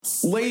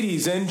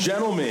Ladies and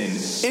gentlemen,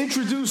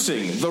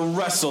 introducing the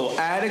Wrestle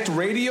Addict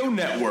Radio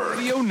Network.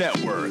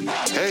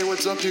 Hey,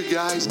 what's up, you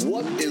guys?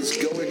 What is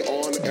going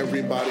on,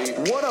 everybody?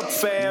 What up,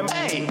 fam?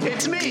 Hey,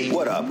 it's me.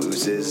 What up,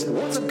 Oozes?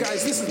 What's up,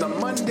 guys? This is the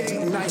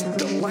Monday Night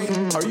Delight.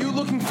 Are you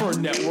looking for a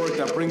network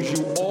that brings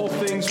you all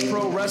things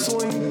pro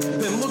wrestling?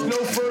 Then look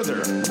no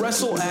further.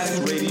 Wrestle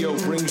Addict Radio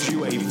brings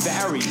you a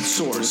varied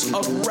source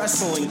of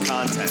wrestling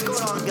content. What's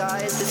going on,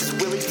 guys? This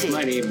is Willie T.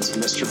 My name is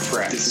Mr.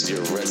 Fred. This is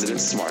your resident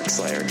Smart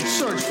Slayer.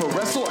 Search for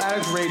Wrestle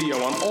Addict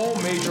Radio on all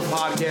major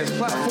podcast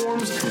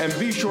platforms and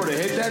be sure to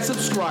hit that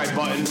subscribe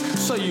button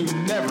so you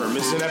never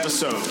miss an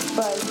episode.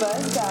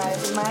 Buzz,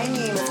 guys. My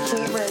name is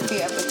Kate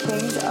Murphy of the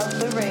Kings of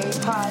the Ring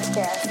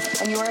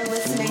podcast, and you are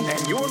listening.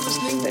 And you're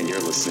listening. And you're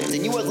listening.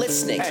 And you are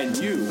listening. And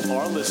you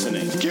are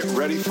listening. Get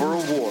ready for a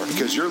war,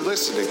 because you're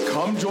listening.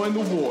 Come join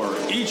the war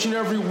each and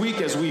every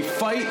week as we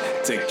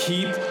fight to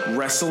keep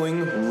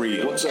wrestling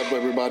real. What's up,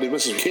 everybody?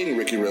 This is King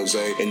Ricky Rose,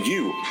 and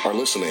you are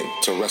listening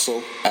to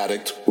Wrestle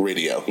Addict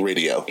Radio.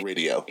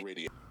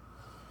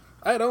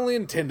 I had only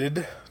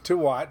intended to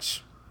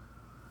watch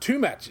 2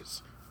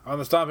 matches on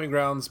the Stomping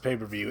Grounds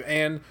pay-per-view,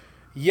 and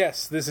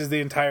yes, this is the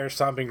entire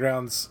Stomping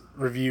Grounds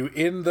review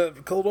in the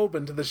cold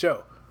open to the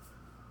show.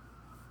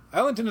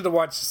 I only intended to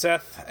watch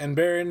Seth and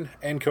Baron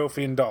and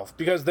Kofi and Dolph,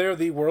 because they're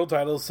the world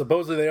titles.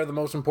 Supposedly they are the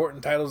most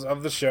important titles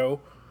of the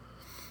show.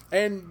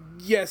 And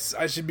yes,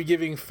 I should be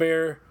giving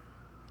fair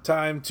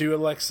time to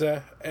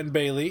Alexa and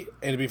Bayley,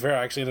 and to be fair,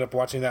 I actually ended up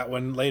watching that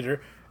one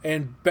later,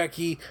 and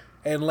Becky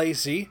and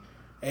Lacey,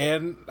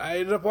 and I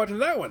ended up watching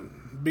that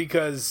one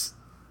because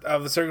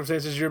of the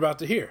circumstances you're about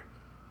to hear.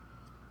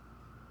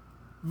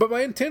 But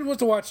my intent was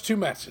to watch 2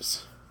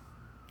 matches.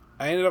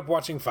 I ended up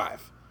watching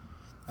 5.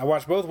 I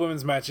watched both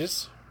women's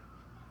matches.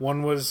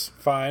 One was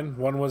fine,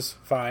 one was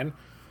fine.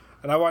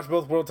 And I watched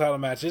both world title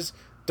matches,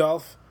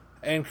 Dolph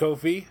and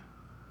Kofi.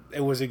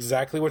 It was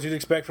exactly what you'd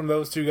expect from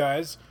those 2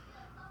 guys.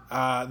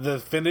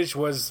 The finish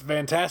was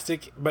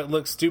fantastic, but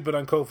looked stupid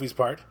on Kofi's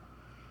part.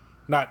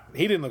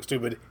 He didn't look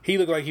stupid. He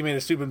looked like he made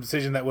a stupid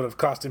decision that would have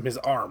cost him his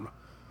arm.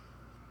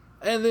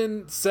 And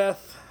then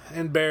Seth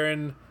and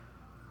Baron.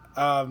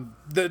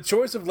 The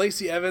choice of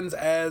Lacey Evans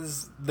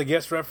as the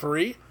guest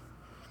referee,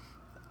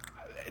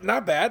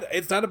 not bad.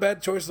 It's not a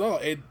bad choice at all.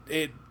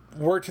 It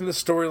worked in the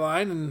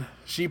storyline, and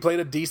she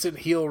played a decent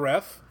heel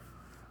ref.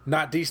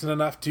 Not decent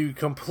enough to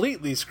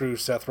completely screw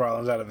Seth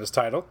Rollins out of his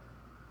title.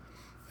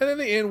 And in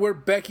the end, where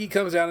Becky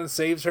comes down and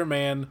saves her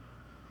man,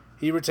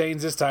 he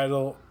retains his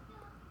title.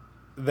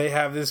 They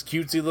have this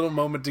cutesy little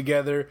moment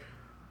together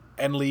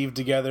and leave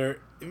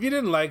together. If you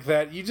didn't like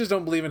that, you just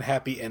don't believe in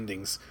happy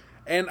endings.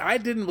 And I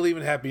didn't believe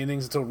in happy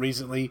endings until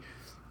recently,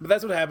 but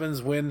that's what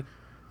happens when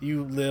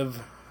you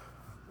live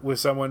with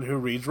someone who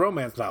reads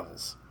romance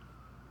novels.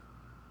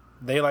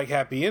 They like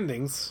happy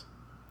endings.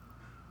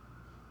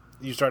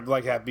 You start to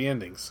like happy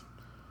endings.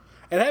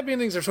 And happy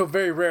endings are so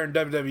very rare in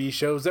WWE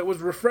shows that it was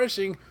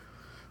refreshing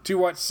to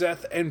watch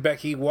Seth and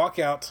Becky walk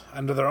out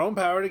under their own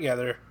power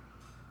together.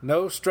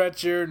 No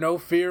stretcher, no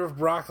fear of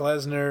Brock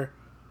Lesnar.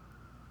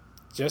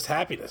 Just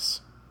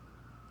happiness.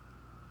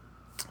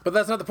 But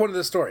that's not the point of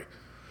this story.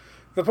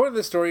 The point of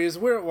this story is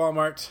we're at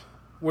Walmart.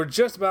 We're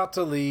just about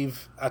to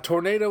leave. A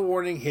tornado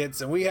warning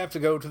hits, and we have to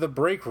go to the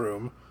break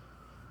room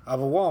of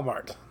a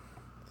Walmart.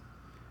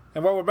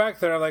 And while we're back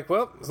there, I'm like,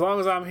 well, as long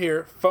as I'm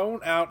here, phone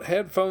out,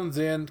 headphones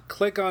in,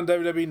 click on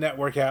WWE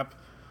Network app,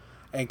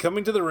 and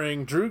coming to the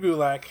ring, Drew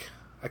Gulak,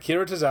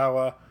 Akira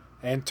Tozawa,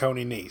 and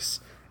Tony Nese.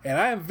 And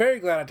I am very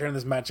glad I turned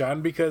this match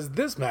on because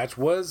this match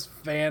was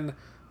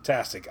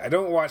fantastic. I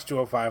don't watch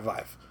 205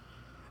 Live.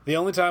 The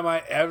only time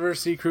I ever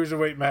see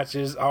cruiserweight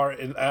matches are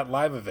at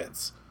live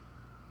events.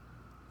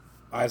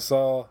 I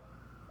saw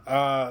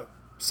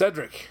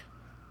Cedric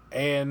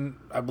and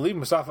I believe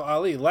Mustafa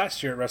Ali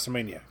last year at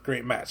WrestleMania.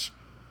 Great match.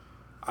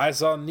 I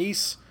saw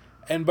Nese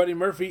and Buddy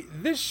Murphy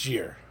this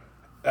year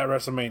at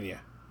WrestleMania.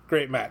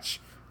 Great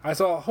match. I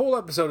saw a whole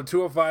episode of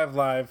 205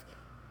 Live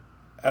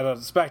at a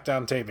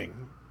SmackDown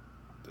taping.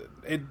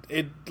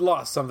 It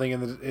lost something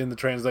in the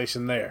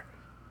translation there.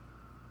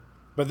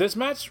 But this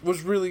match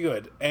was really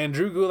good. And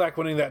Drew Gulak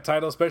winning that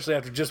title, especially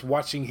after just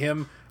watching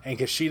him and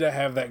Kushida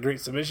have that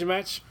great submission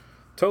match,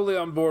 totally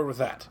on board with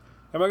that.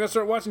 Am I going to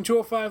start watching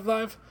 205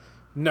 Live?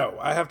 No,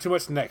 I have too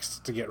much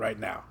next to get right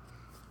now.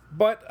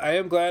 But I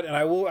am glad, and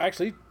I will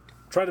actually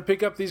try to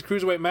pick up these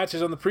cruiserweight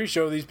matches on the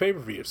pre-show of these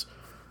pay-per-views,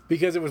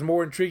 because it was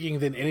more intriguing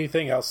than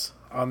anything else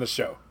on the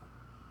show.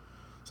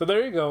 So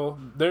there you go.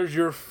 There's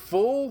your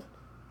full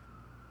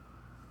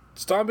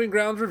Stomping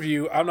Grounds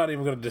review. I'm not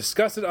even going to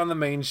discuss it on the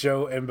main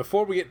show. And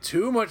before we get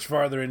too much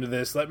farther into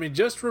this, let me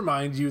just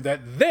remind you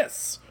that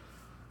this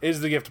is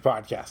the Gift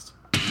Podcast.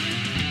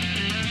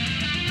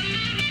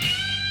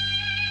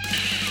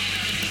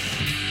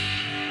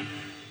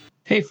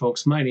 Hey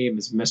folks, my name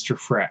is Mr.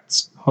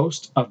 Fretz,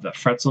 host of the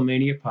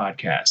Fretzelmania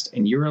podcast,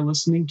 and you are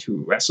listening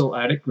to Wrestle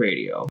Addict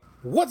Radio.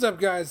 What's up,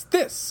 guys?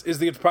 This is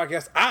the Gift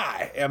Podcast.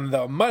 I am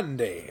the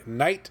Monday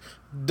Night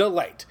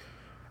Delight.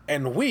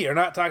 And we are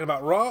not talking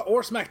about Raw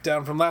or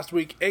SmackDown from last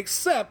week,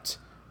 except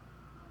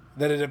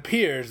that it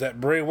appears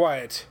that Bray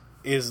Wyatt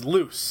is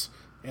loose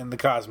in the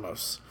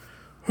cosmos.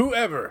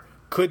 Whoever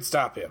could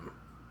stop him.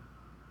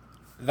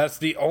 That's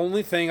the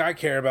only thing I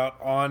care about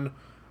on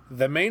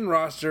the main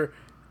roster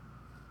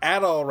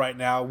at all right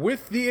now,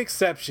 with the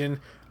exception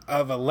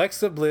of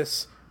Alexa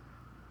Bliss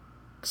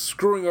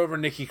screwing over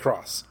Nikki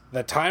Cross.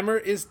 The timer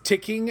is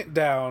ticking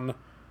down.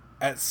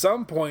 At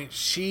some point,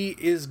 she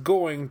is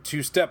going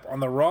to step on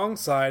the wrong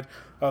side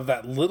of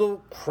that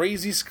little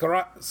crazy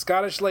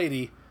Scottish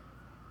lady.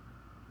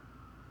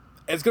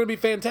 It's going to be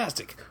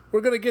fantastic.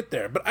 We're going to get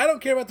there. But I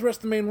don't care about the rest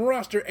of the main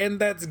roster, and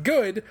that's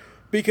good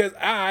because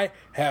I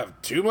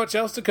have too much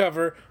else to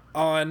cover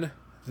on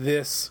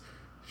this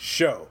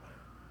show.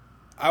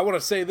 I want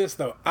to say this,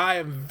 though. I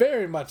am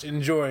very much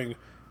enjoying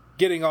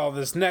getting all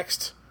this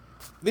next.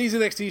 These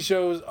NXT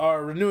shows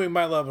are renewing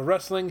my love of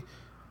wrestling.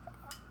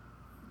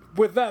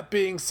 With that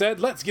being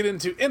said, let's get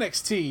into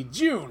NXT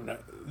June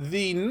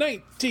the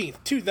 19th,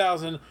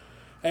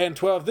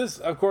 2012. This,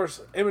 of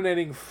course,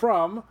 emanating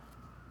from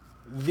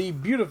the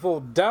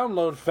beautiful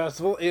Download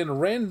Festival in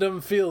Random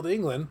Field,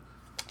 England.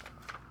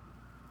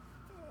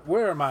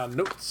 Where are my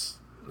notes?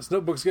 This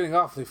notebook's getting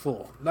awfully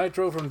full.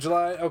 Nitro from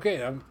July.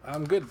 Okay,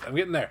 I'm good. I'm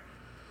getting there.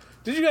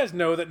 Did you guys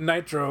know that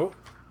Nitro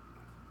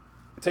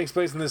takes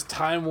place in this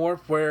time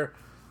warp where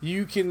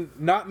you can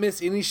not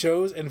miss any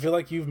shows and feel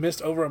like you've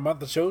missed over a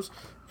month of shows?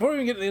 Before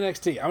we even get to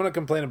NXT, I'm going to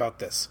complain about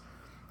this.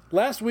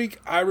 Last week,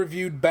 I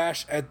reviewed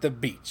Bash at the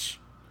Beach,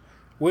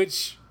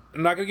 which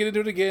I'm not going to get into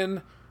it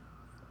again,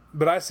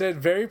 but I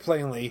said very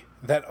plainly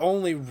that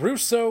only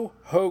Russo,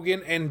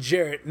 Hogan, and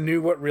Jarrett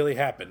knew what really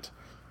happened.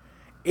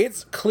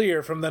 It's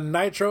clear from the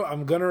Nitro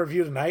I'm going to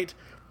review tonight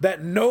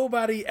that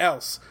nobody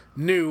else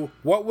knew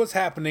what was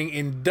happening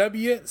in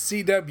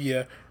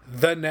WCW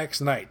the next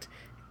night.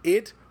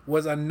 It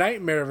was a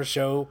nightmare of a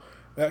show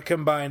that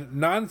combined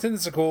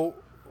nonsensical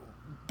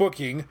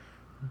booking,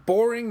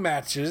 boring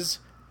matches,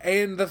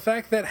 and the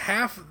fact that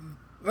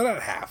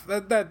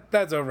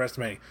that's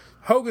overestimating.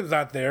 Hogan's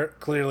not there,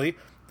 clearly.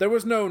 There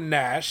was no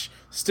Nash.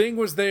 Sting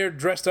was there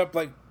dressed up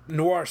like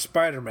Noir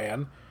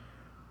Spider-Man.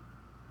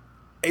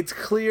 It's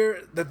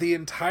clear that the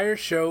entire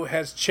show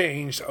has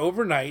changed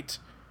overnight,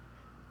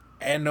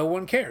 and no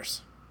one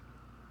cares.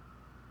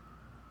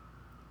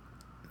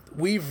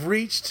 We've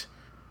reached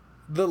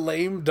the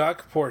lame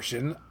duck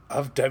portion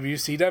of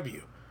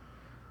WCW.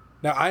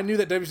 Now, I knew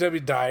that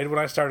WCW died when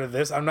I started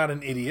this. I'm not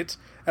an idiot.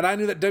 And I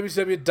knew that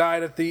WCW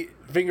died at the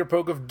finger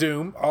poke of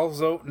doom.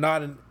 Also,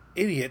 not an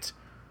idiot.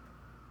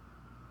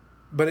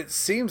 But it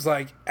seems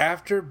like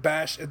after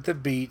Bash at the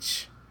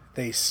Beach,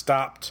 they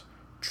stopped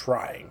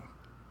trying.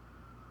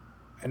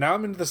 And now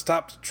I'm into the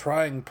stopped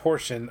trying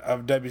portion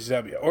of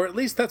WCW. Or at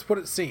least that's what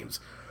it seems.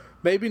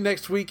 Maybe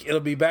next week it'll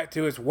be back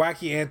to its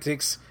wacky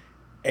antics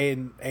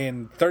and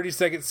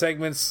 30-second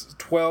segments,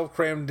 12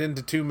 crammed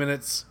into 2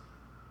 minutes.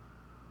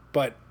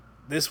 But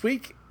this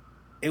week,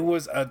 it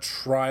was a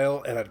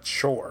trial and a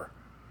chore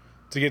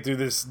to get through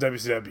this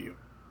WCW.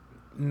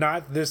 It's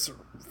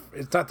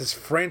not this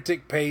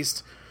frantic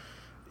paced.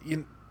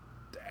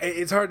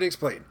 It's hard to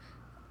explain.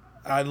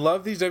 I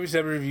love these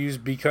WCW reviews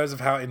because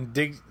of how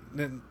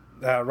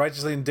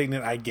righteously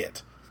indignant I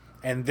get.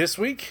 And this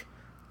week,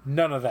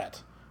 none of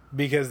that.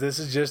 Because this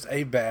is just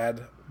a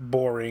bad,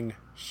 boring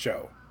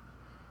show.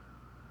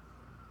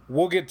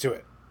 We'll get to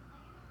it.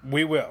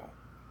 We will.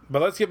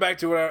 But let's get back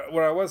to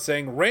what I was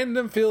saying.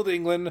 Random Field,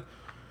 England,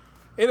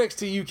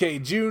 NXT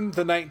UK, June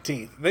the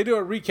 19th. They do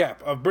a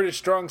recap of British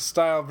Strong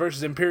Style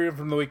versus Imperium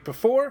from the week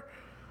before.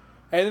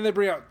 And then they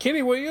bring out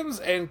Kenny Williams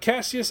and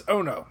Cassius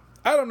Ohno.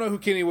 I don't know who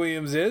Kenny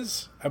Williams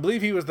is. I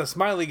believe he was the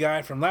smiley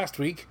guy from last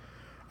week.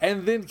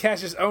 And then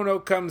Cassius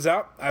Ohno comes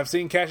out. I've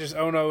seen Cassius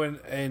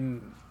Ohno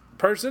in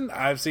person.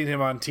 I've seen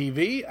him on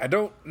TV. I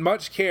don't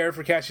much care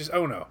for Cassius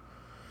Ohno.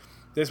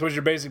 This was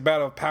your basic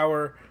battle of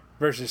power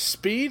versus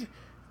speed.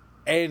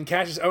 And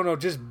Cassius Ohno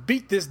just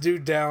beat this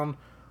dude down.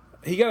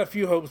 He got a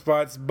few hope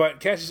spots, but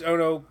Cassius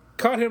Ohno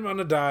caught him on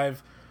a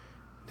dive,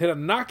 hit a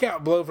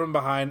knockout blow from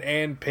behind,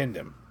 and pinned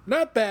him.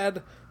 Not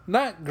bad,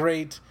 not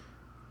great,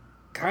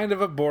 kind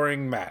of a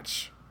boring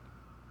match.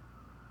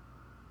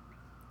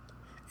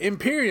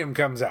 Imperium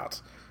comes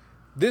out.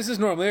 This is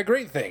normally a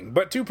great thing,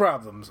 but two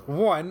problems.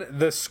 One,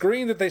 the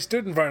screen that they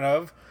stood in front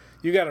of,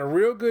 you got a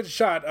real good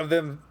shot of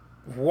them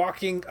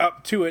walking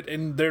up to it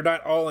and they're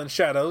not all in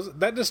shadows.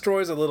 That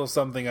destroys a little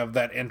something of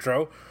that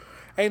intro.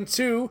 And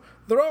two,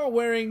 they're all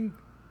wearing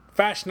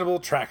fashionable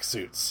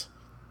tracksuits.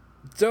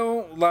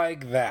 Don't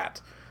like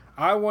that.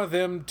 I want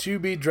them to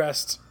be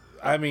dressed,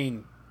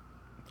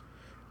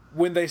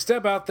 when they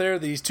step out there,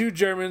 these two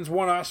Germans,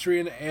 one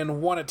Austrian and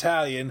one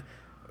Italian,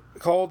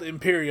 called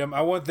Imperium,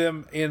 I want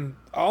them in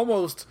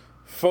almost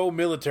faux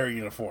military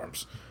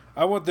uniforms.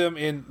 I want them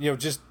in,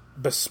 just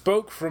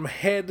bespoke from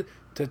head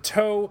to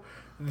toe.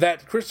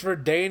 That Christopher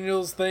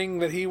Daniels thing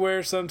that he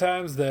wears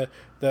sometimes, the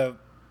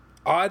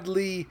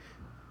oddly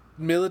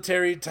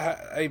military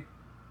type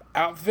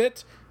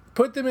outfit,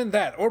 put them in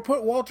that. Or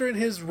put Walter in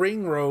his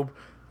ring robe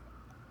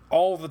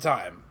all the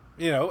time.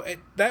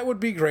 That would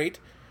be great.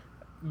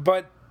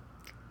 But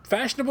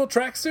fashionable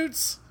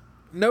tracksuits?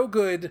 no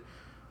good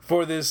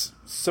for this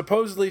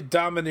supposedly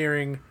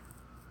domineering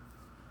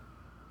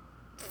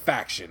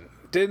faction.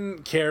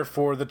 Didn't care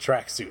for the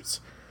tracksuits.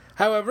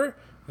 However,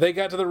 they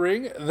got to the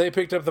ring. They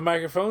picked up the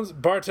microphones.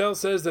 Bartel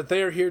says that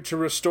they are here to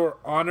restore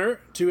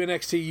honor to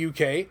NXT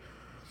UK.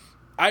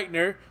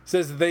 Eichner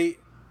says that they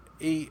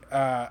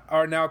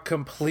are now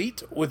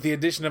complete with the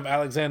addition of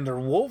Alexander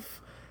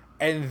Wolf,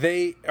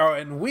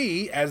 and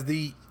we, as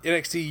the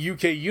NXT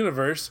UK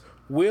universe,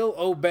 will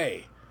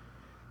obey.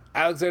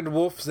 Alexander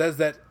Wolf says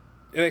that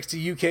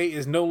NXT UK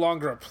is no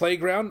longer a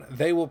playground.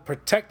 They will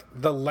protect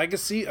the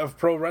legacy of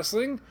pro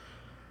wrestling.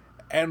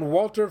 And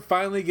Walter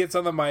finally gets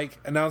on the mic,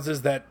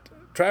 announces that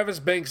Travis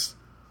Banks'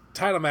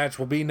 title match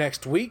will be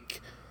next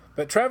week,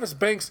 but Travis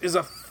Banks is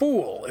a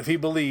fool if he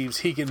believes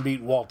he can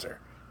beat Walter.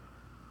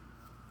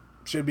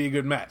 Should be a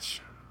good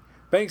match.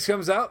 Banks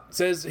comes out,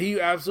 says he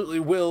absolutely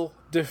will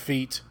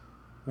defeat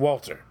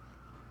Walter.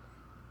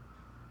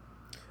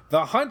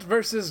 The Hunt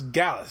versus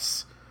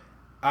Gallus.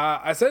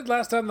 I said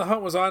last time the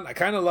Hunt was on, I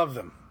kind of love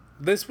them.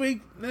 This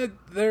week,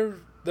 they're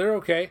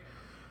okay.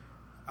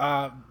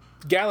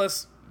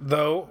 Gallus,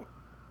 though,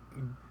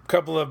 a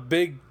couple of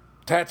big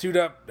tattooed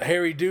up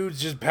hairy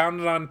dudes just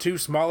pounded on two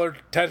smaller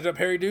tattooed up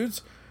hairy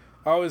dudes.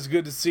 Always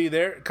good to see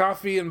there.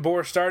 Coffee and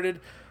Bohr started.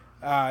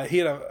 He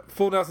had a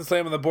full Nelson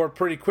slam on the board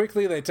pretty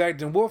quickly. They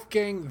tagged in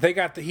Wolfgang. They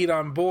got the heat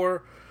on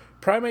Bohr.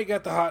 Primate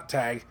got the hot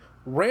tag.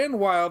 Ran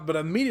wild, but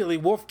immediately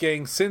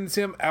Wolfgang sends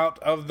him out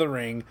of the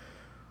ring.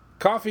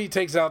 Coffee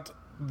takes out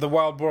the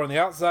Wild Boar on the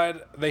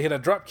outside. They hit a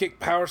dropkick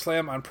power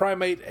slam on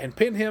Primate and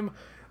pin him.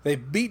 They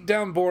beat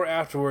down Bohr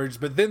afterwards,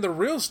 but then the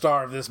real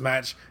star of this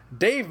match,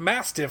 Dave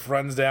Mastiff,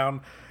 runs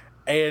down,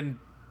 and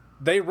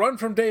they run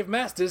from Dave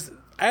Mastiff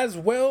as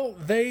well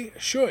they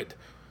should.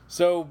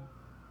 So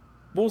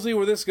we'll see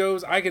where this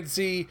goes. I can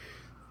see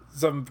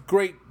some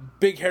great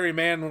big hairy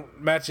man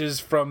matches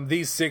from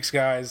these six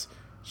guys.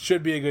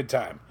 Should be a good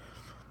time.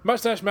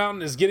 Mustache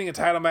Mountain is getting a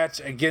title match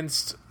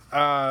against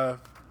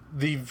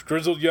the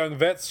Grizzled Young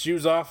Vets.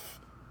 Shoes off,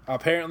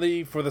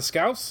 apparently, for the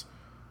Scouts.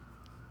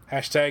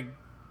 Hashtag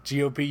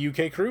GOP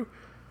UK crew.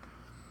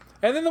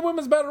 And then the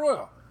Women's Battle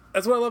Royal.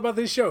 That's what I love about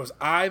these shows.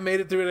 I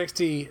made it through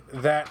NXT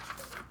that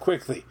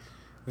quickly.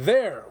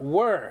 There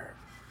were,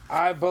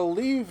 I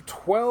believe,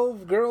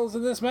 12 girls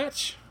in this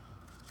match.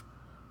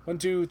 1,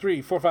 2,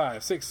 3, 4,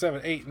 5, 6,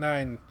 7, 8,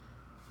 9,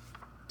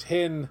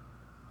 10,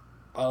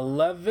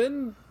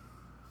 11.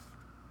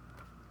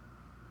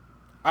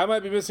 I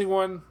might be missing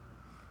one.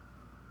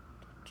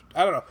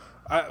 I don't know.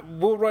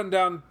 We'll run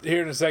down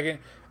here in a second.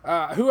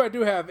 Who I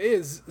do have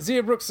is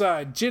Zia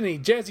Brookside, Jinny,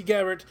 Jazzy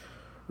Gabbert,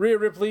 Rhea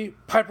Ripley,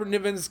 Piper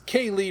Nivens,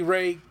 Kaylee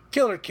Ray,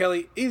 Killer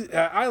Kelly,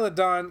 Isla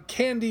Dawn,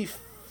 Candy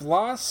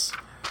Floss,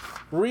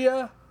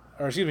 Rio,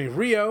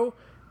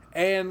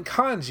 and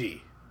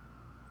Kanji.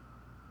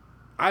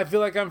 I feel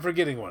like I'm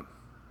forgetting one.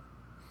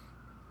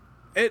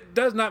 It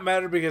does not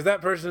matter because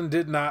that person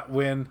did not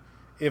win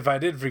if I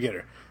did forget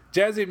her.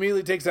 Jazzy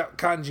immediately takes out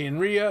Kanji and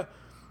Rhea,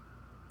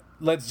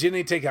 lets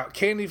Jinny take out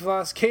Candy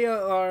Floss.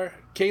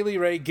 Kaylee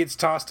Ray gets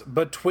tossed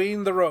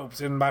between the ropes.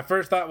 And my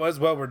first thought was,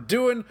 well, we're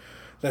doing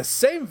the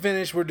same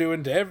finish we're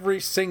doing to every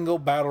single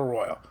Battle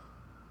Royal.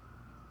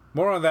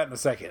 More on that in a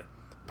second.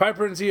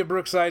 Piper and Zia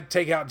Brookside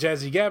take out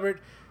Jazzy Gabbert.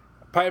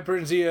 Piper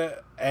and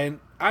Zia and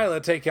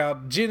Isla take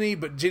out Jinny,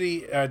 but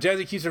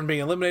Jazzy keeps her from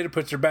being eliminated,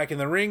 puts her back in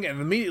the ring, and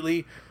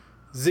immediately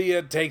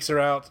Zia takes her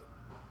out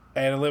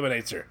and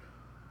eliminates her.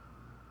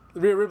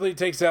 Rhea Ripley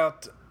takes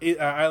out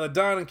Isla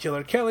Dawn and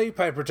Killer Kelly.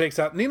 Piper takes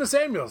out Nina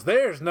Samuels.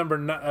 There's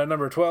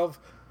number 12.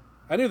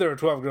 I knew there were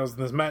 12 girls in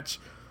this match.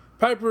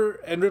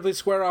 Piper and Ripley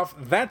square off.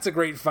 That's a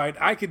great fight.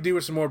 I could do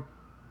with some more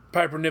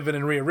Piper Niven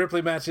and Rhea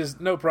Ripley matches.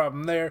 No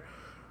problem there.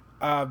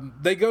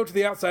 They go to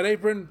the outside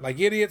apron like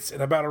idiots in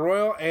a battle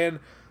royal,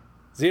 and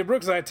Zia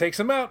Brookside takes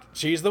them out.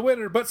 She's the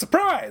winner, but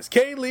surprise,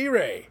 Kaylee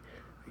Ray.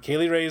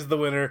 Kaylee Ray is the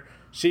winner.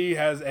 She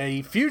has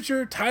a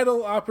future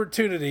title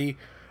opportunity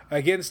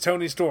against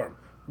Toni Storm.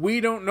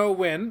 We don't know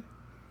when,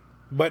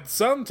 but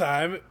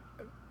sometime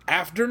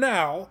after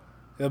now,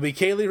 it'll be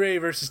Kaylee Ray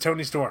versus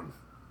Toni Storm.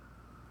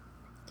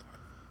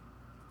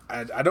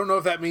 I don't know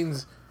if that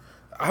means...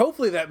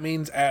 Hopefully that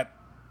means at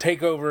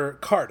TakeOver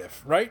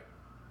Cardiff, right?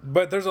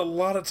 But there's a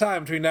lot of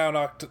time between now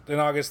and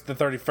August the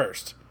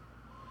 31st.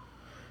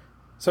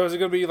 So is it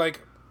going to be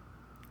like...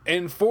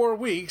 In 4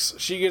 weeks,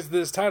 she gets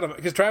this title...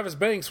 Because Travis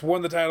Banks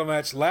won the title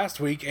match last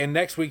week, and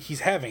next week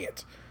he's having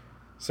it.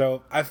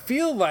 So I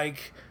feel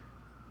like...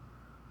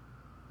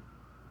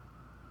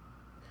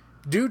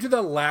 Due to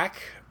the lack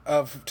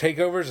of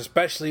takeovers,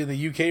 especially in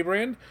the UK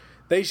brand,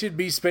 they should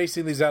be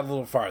spacing these out a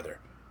little farther.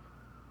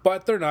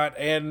 But they're not,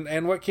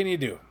 and what can you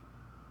do?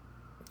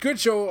 Good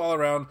show all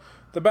around.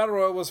 The Battle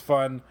Royal was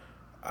fun.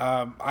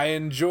 I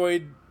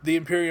enjoyed the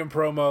Imperium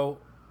promo.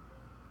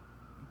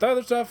 The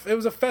other stuff, it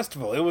was a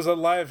festival. It was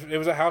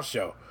a house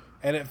show.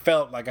 And it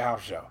felt like a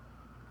house show.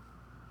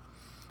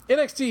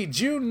 NXT,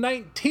 June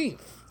 19th,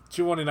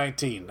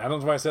 2019. I don't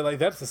know why I said it like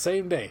that. It's the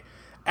same day.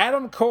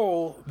 Adam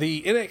Cole,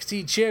 the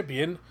NXT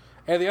champion,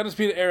 and the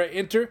Undisputed Era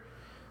enter.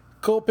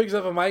 Cole picks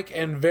up a mic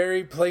and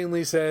very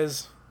plainly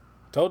says,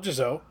 "Told you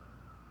so."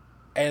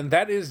 And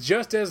that is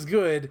just as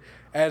good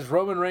as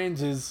Roman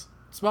Reigns'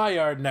 "It's my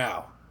yard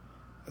now."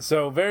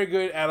 So very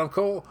good. Adam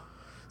Cole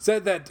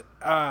said that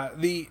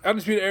the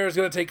Undisputed Era is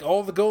going to take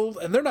all the gold,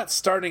 and they're not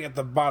starting at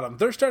the bottom.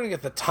 They're starting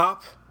at the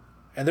top,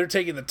 and they're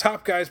taking the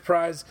top guy's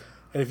prize.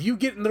 And if you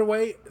get in their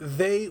way,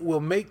 they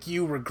will make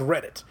you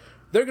regret it.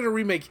 They're going to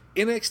remake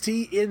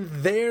NXT in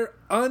their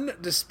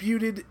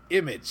undisputed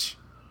image.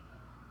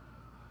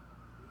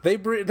 They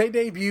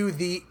debut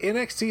the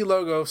NXT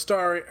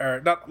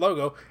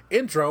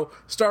intro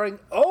starring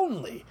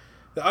only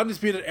the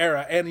Undisputed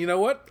Era. And you know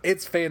what?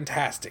 It's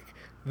fantastic.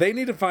 They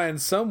need to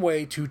find some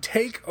way to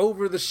take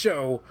over the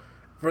show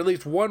for at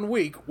least 1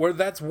 week where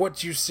that's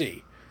what you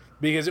see.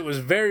 Because it was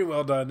very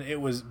well done.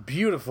 It was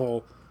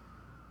beautiful.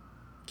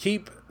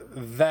 Keep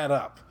that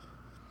up.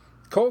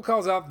 Cole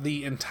calls out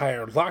the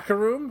entire locker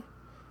room,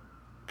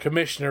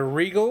 Commissioner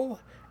Regal,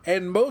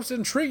 and most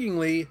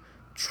intriguingly,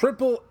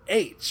 Triple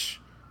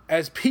H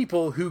as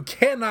people who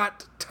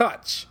cannot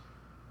touch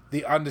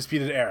the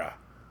Undisputed Era.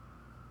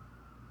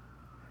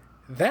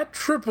 That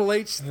Triple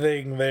H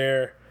thing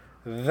there,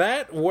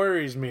 that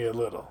worries me a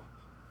little.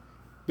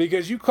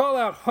 Because you call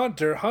out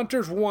Hunter,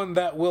 Hunter's one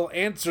that will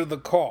answer the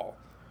call.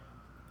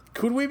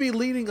 Could we be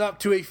leading up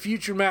to a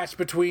future match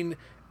between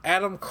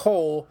Adam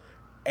Cole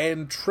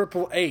and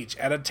Triple H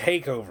at a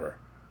takeover?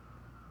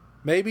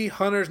 Maybe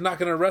Hunter's not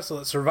going to wrestle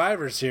at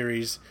Survivor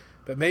Series,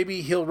 but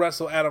maybe he'll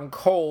wrestle Adam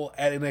Cole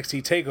at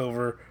NXT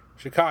TakeOver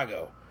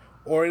Chicago,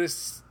 or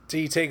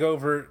NXT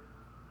TakeOver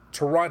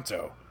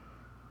Toronto,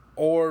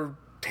 or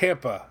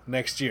Tampa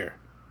next year.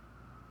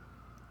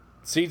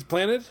 Seeds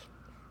planted?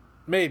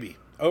 Maybe.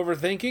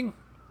 Overthinking?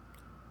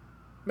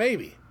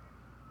 Maybe.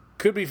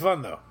 Could be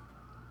fun though.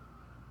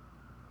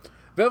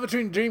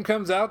 Velveteen Dream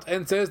comes out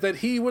and says that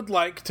he would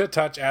like to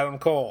touch Adam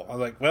Cole. I was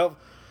like,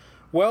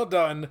 well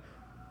done,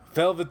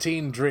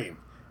 Velveteen Dream.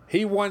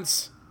 He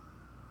wants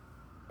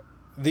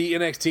the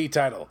NXT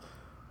title.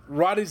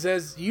 Roddy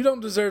says, you don't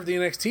deserve the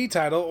NXT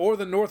title or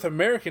the North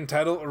American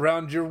title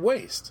around your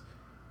waist.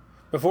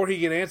 Before he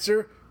can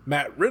answer,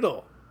 Matt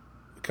Riddle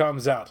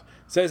comes out.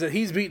 Says that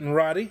he's beaten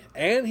Roddy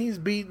and he's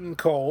beaten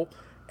Cole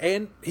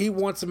and he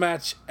wants a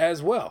match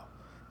as well.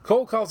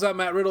 Cole calls out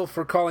Matt Riddle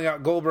for calling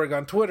out Goldberg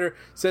on Twitter,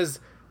 says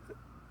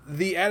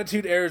the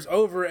Attitude Era is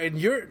over and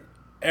your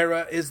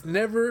era is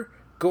never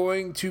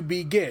going to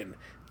begin.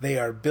 They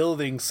are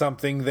building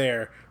something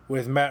there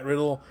with Matt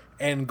Riddle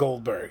and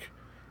Goldberg.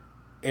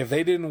 If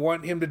they didn't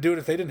want him to do it,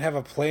 if they didn't have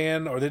a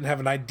plan or didn't have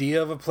an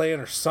idea of a plan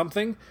or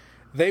something,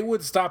 they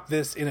would stop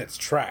this in its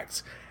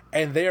tracks.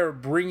 And they are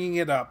bringing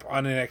it up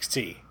on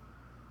NXT.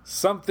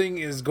 Something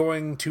is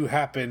going to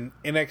happen.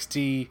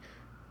 NXT,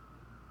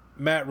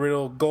 Matt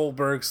Riddle,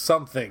 Goldberg,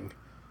 something.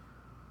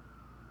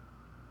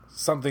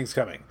 Something's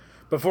coming.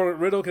 Before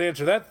Riddle can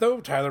answer that, though,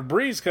 Tyler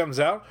Breeze comes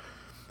out,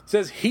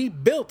 says he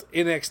built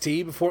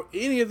NXT before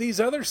any of these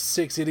other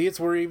 6 idiots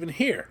were even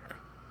here.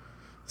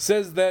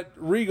 Says that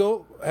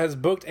Regal has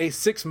booked a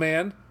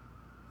 6-man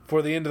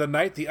for the end of the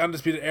night, the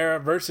Undisputed Era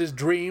versus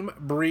Dream,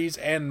 Breeze,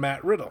 and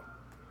Matt Riddle.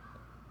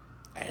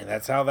 And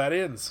that's how that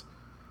ends.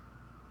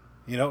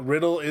 You know,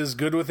 Riddle is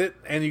good with it,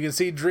 and you can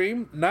see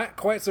Dream not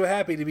quite so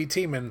happy to be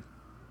teaming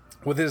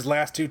with his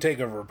last 2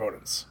 TakeOver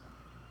opponents.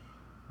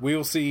 We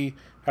will see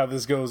how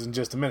this goes in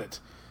just a minute.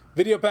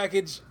 Video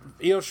package,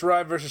 Io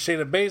Shirai versus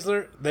Shayna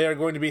Baszler. They are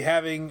going to be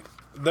having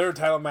their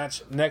title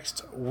match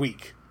next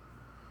week.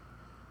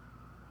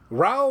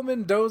 Raul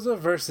Mendoza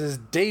versus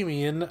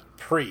Damian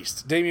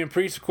Priest. Damian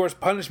Priest, of course,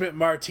 Punishment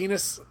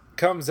Martinez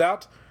comes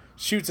out,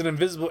 shoots an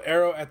invisible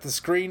arrow at the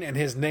screen, and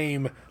his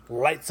name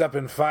lights up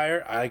in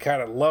fire. I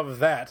kind of love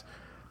that.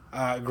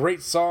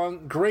 Great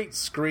song, great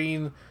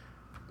screen.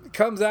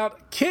 Comes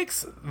out,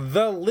 kicks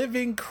the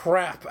living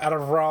crap out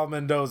of Raul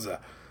Mendoza.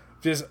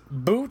 Just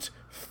boot,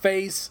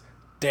 face,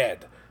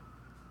 dead.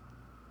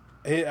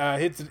 He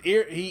hits an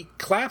ear. He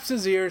claps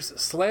his ears,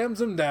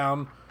 slams him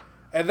down,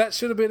 and that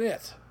should have been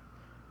it.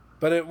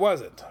 But it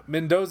wasn't.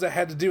 Mendoza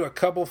had to do a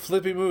couple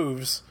flippy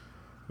moves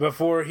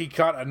before he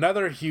caught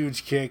another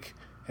huge kick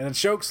and a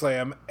choke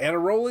slam and a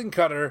rolling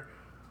cutter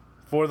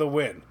for the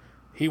win.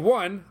 He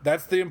won.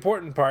 That's the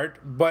important part.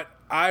 But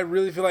I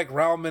really feel like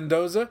Raul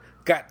Mendoza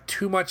got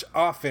too much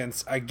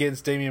offense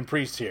against Damian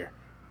Priest here.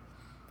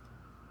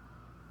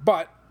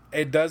 But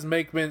it does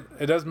make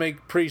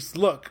Priest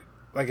look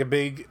like a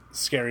big,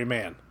 scary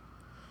man.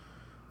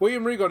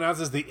 William Regal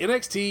announces the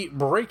NXT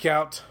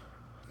Breakout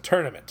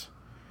Tournament.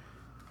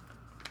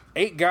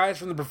 8 guys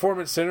from the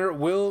Performance Center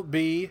will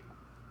be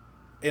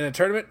in a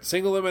tournament,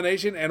 single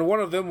elimination, and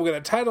one of them will get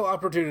a title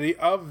opportunity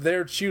of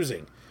their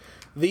choosing.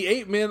 The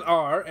 8 men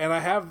are,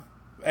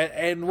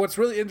 and what's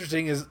really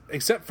interesting is,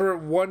 except for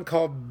one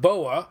called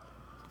Boa,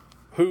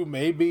 who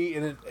may be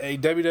in a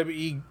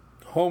WWE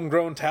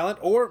homegrown talent,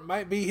 or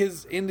might be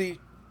his indie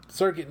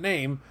circuit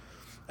name,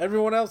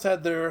 everyone else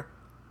had their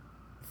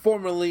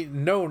formerly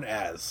known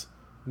as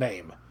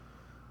name.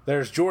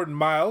 There's Jordan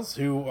Miles,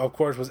 who of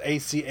course was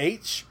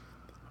ACH,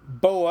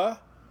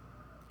 Boa,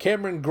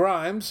 Cameron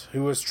Grimes,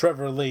 who was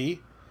Trevor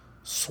Lee,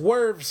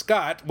 Swerve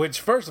Scott, which,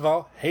 first of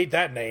all, hate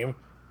that name.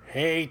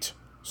 Hate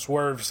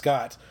Swerve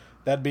Scott.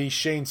 That'd be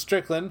Shane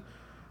Strickland.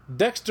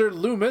 Dexter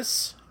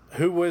Loomis,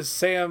 who was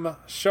Sam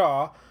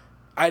Shaw.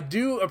 I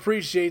do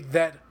appreciate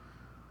that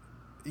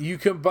you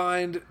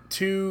combined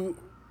two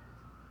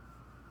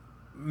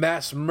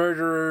mass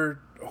murderer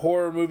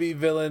horror movie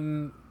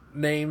villain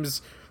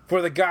names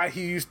for the guy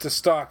who used to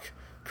stalk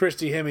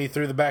Christy Hemme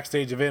through the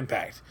backstage of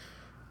Impact.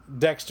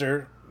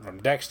 Dexter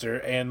from Dexter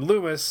and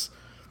Loomis,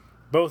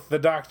 both the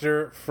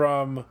Doctor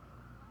from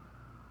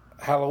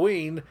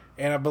Halloween,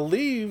 and I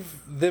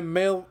believe the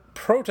male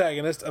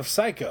protagonist of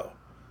Psycho.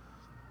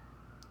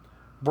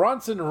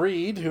 Bronson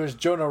Reed, who is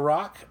Jonah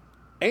Rock,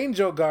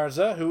 Angel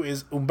Garza, who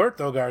is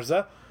Humberto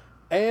Garza,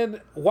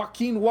 and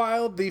Joaquin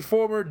Wilde, the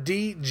former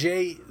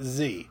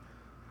DJZ.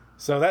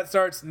 So that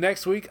starts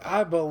next week.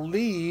 I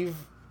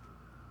believe,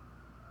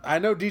 I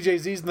know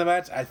DJZ's in the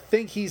match. I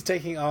think he's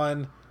taking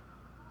on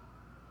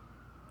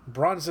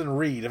Bronson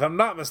Reed, if I'm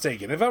not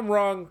mistaken. If I'm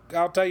wrong,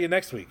 I'll tell you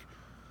next week.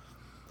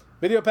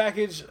 Video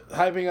package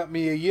hyping up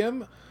Mia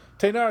Yim.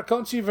 Taynara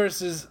Conti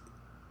versus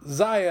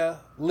Xia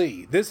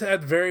Li. This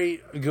had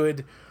very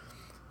good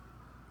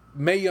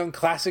Mae Young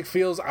Classic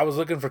feels. I was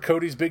looking for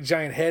Cody's big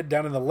giant head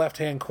down in the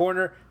left-hand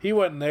corner. He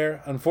wasn't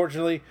there,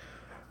 unfortunately.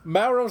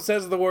 Mauro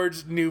says the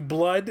words New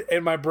Blood,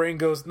 and my brain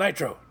goes,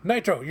 Nitro.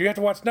 You have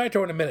to watch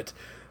Nitro in a minute.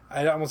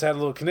 I almost had a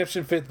little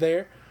conniption fit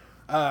there.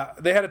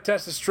 They had a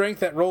test of strength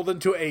that rolled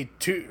into a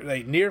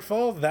near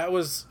fall. That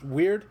was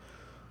weird.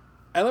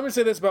 And let me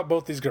say this about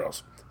both these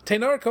girls.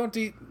 Taynara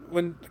Conti,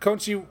 when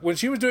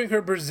she was doing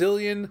her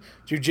Brazilian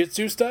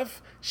jiu-jitsu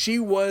stuff, she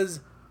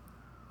was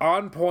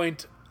on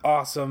point,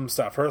 awesome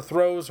stuff. Her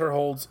throws, her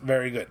holds,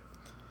 very good.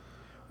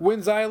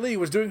 When Xia Li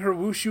was doing her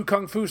wushu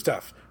kung fu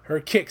stuff, her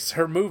kicks,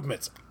 her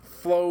movements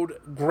flowed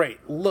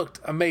great,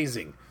 looked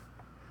amazing.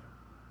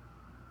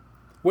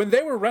 When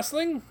they were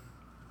wrestling,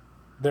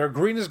 they're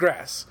green as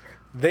grass.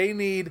 They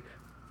need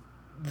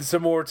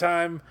some more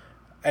time,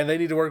 and they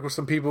need to work with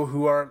some people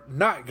who are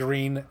not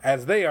green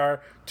as they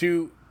are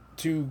to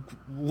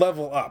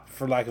level up,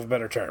 for lack of a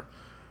better term.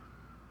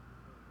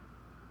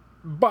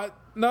 But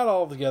not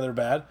altogether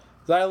bad.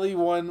 Xia Li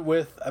won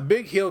with a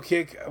big heel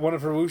kick, one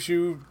of her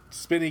wushu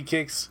spinny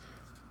kicks.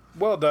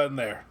 Well done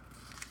there.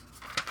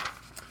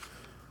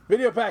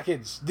 Video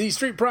package. The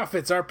Street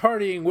Profits are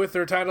partying with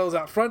their titles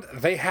out front.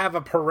 They have a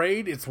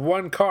parade. It's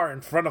one car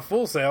in front of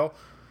Full Sail,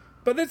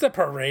 but it's a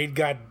parade,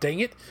 god dang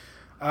it.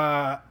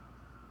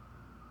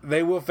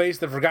 They will face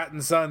the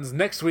Forgotten Sons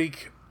next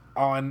week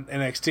on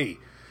NXT.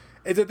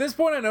 It's at this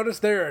point I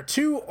noticed there are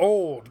two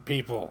old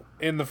people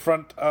in the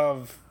front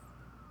row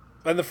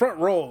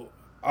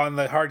on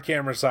the hard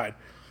camera side.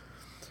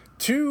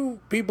 Two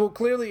people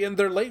clearly in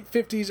their late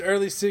 50s,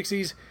 early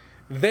 60s.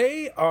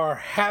 They are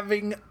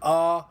having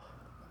a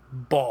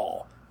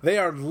ball. They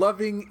are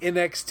loving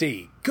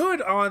NXT.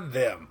 Good on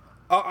them.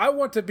 I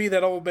want to be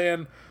that old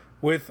man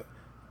with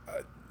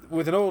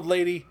an old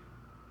lady,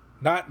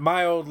 not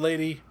my old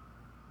lady.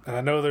 And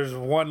I know there's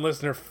one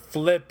listener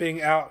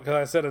flipping out because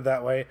I said it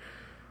that way.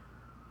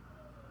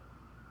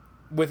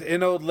 With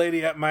an old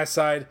lady at my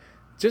side,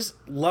 just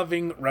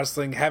loving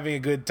wrestling, having a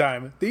good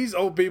time. These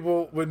old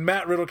people, when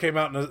Matt Riddle came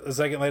out a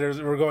second later,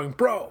 were going,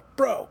 bro,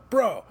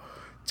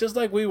 just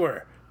like we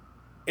were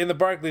in the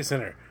Barclays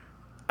Center.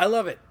 I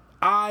love it.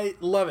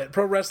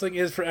 Pro wrestling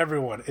is for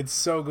everyone. It's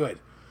so good.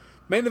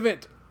 Main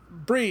event,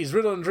 Breeze,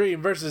 Riddle, and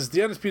Dream versus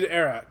The Undisputed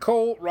Era,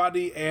 Cole,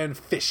 Roddy, and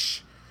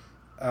Fish.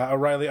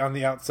 O'Reilly on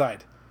the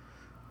outside.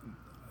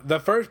 The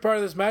first part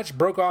of this match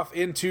broke off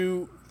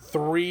into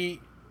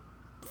 3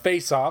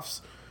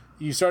 face-offs.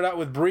 You start out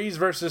with Breeze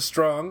versus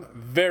Strong.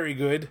 Very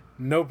good.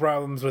 No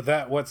problems with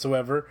that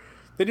whatsoever.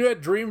 Then you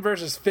had Dream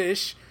versus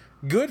Fish.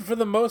 Good for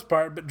the most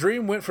part, but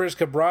Dream went for his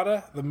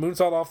Cabrata, the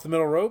moonsault off the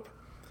middle rope.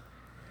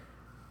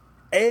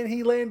 And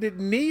he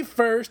landed knee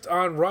first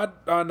on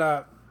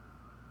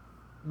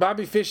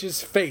Bobby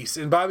Fish's face.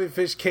 And Bobby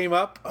Fish came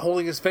up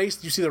holding his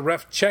face. You see the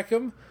ref check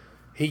him.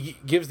 He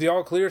gives the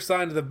all clear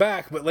sign to the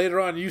back, but later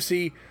on you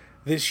see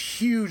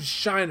this huge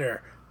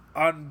shiner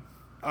on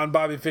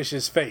Bobby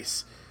Fish's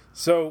face.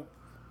 So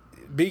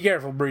be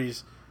careful,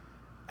 Breeze.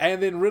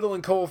 And then Riddle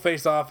and Cole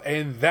face off,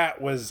 and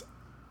that was,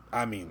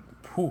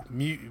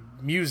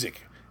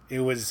 music.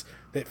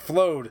 It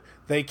flowed.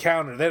 They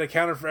countered. They had a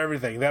counter for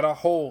everything. They had a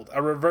hold,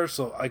 a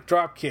reversal, a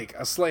drop kick,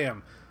 a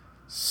slam.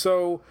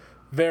 So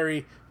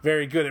very,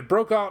 very good. It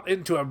broke out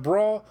into a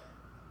brawl.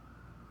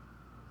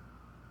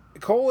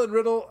 Cole and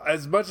Riddle,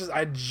 as much as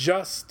I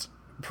just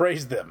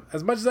praised them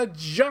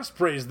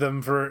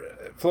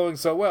for flowing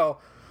so well,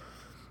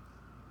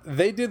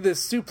 they did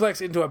this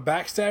suplex into a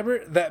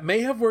backstabber that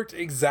may have worked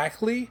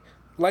exactly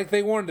like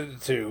they wanted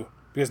it to,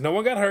 because no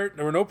one got hurt,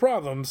 there were no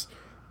problems,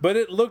 but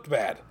it looked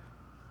bad.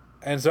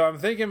 And so I'm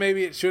thinking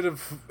maybe it should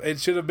have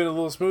been a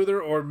little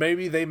smoother, or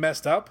maybe they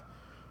messed up.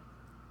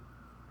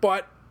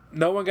 But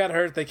no one got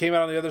hurt. They came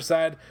out on the other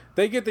side.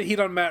 They get the heat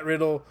on Matt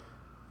Riddle.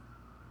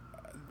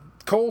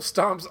 Cole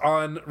stomps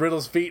on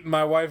Riddle's feet, and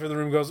my wife in the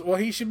room goes, well,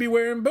 he should be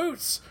wearing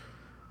boots.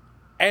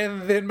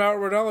 And then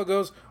Mauro Ranallo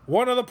goes,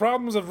 one of the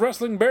problems of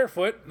wrestling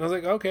barefoot. And I was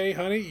like, okay,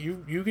 honey,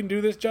 you can do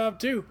this job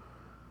too.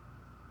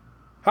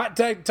 Hot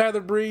tag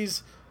Tyler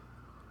Breeze.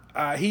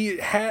 He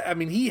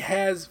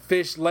has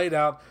Fish laid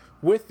out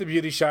with the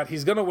beauty shot.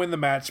 He's going to win the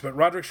match, but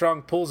Roderick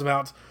Strong pulls him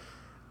out.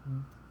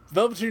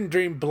 Velveteen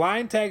Dream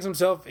blind tags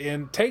himself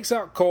in, takes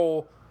out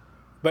Cole,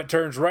 but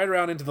turns right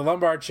around into the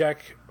lumbar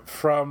check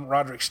from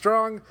Roderick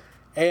Strong.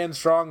 And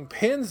Strong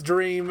pins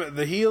Dream.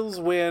 The heels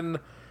win.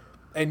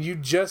 And you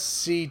just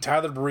see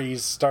Tyler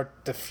Breeze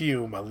start to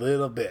fume a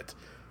little bit.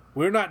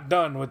 We're not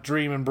done with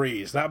Dream and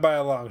Breeze, not by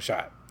a long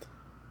shot.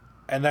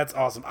 And that's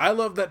awesome. I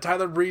love that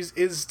Tyler Breeze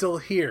is still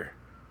here.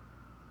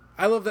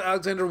 I love that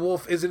Alexander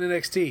Wolf is in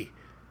NXT.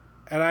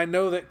 And I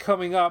know that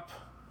coming up,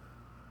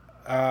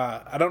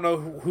 I don't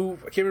know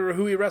I can't remember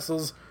who he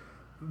wrestles,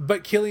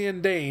 but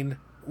Killian Dane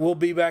will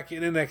be back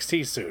in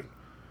NXT soon.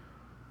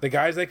 The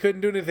guys they couldn't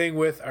do anything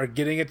with are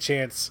getting a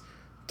chance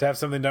to have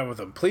something done with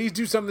them. Please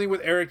do something with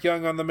Eric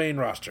Young on the main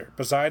roster,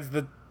 besides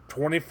the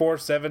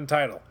 24/7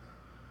 title.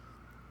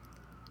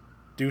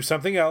 Do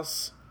something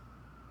else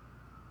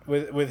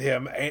with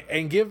him,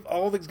 and give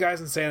all these guys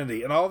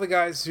insanity, and all the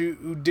guys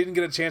who didn't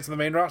get a chance on the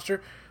main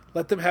roster,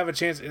 let them have a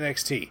chance in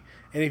NXT.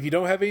 And if you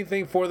don't have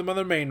anything for them on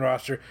the main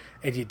roster,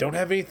 and you don't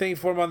have anything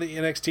for them on the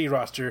NXT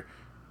roster,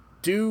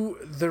 do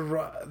the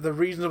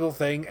reasonable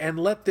thing and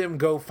let them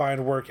go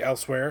find work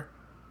elsewhere.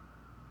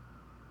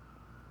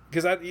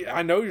 Because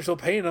I know you're still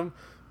paying them,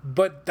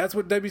 but that's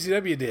what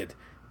WCW did.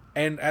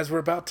 And as we're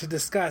about to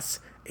discuss,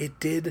 it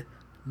did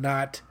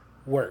not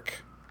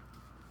work.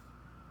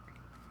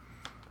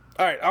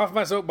 All right, off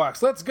my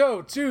soapbox. Let's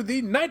go to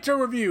the Nitro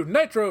review.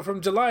 Nitro from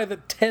July the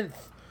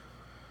 10th,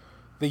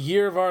 the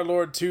year of our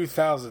Lord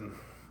 2000.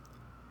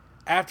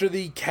 After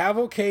the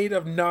cavalcade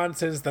of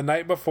nonsense the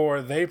night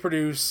before, they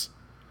produce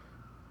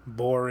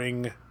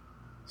boring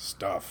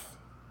stuff.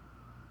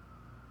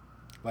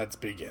 Let's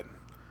begin.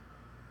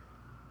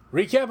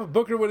 Recap of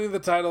Booker winning the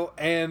title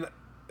and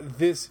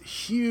this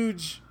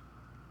huge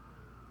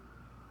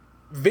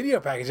video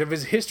package of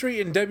his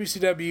history in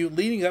WCW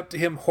leading up to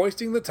him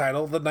hoisting the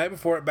title the night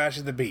before at Bash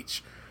at the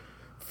Beach.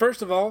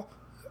 First of all,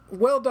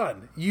 well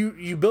done.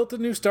 You built a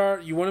new star.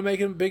 You want to make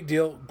him a big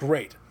deal.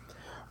 Great.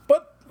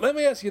 But let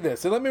me ask you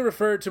this, and let me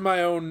refer to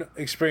my own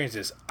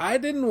experiences. I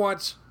didn't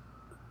watch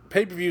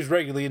pay-per-views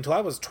regularly until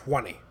I was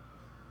 20.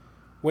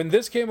 When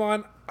this came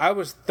on, I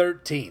was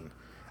 13.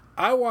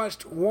 I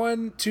watched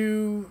 1,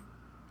 2,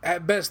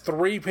 at best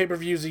 3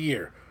 pay-per-views a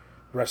year.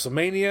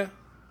 WrestleMania,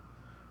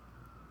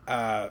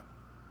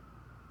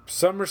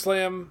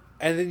 SummerSlam,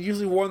 and then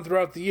usually one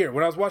throughout the year.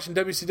 When I was watching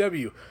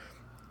WCW,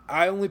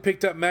 I only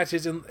picked up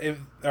matches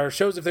or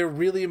shows if they were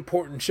really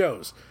important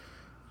shows.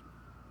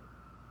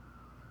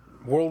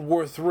 World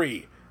War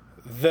III,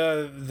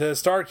 the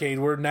Starrcade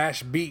where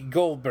Nash beat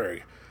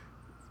Goldberg,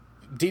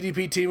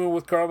 DDP teaming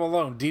with Karl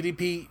Malone,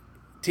 DDP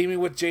teaming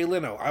with Jay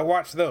Leno. I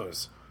watched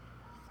those.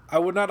 I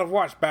would not have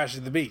watched Bash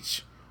at the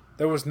Beach.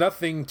 There was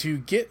nothing to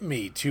get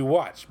me to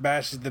watch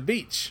Bash at the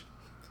Beach.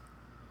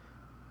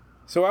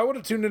 So I would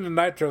have tuned into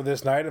Nitro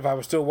this night if I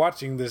was still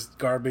watching this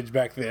garbage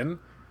back then.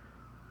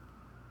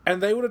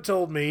 And they would have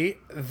told me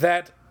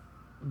that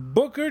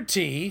Booker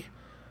T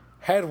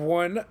had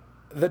won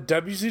the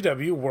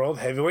WCW World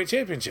Heavyweight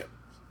Championship.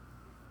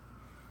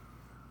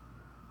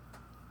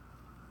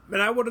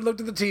 And I would have looked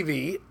at the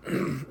TV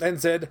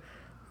and said,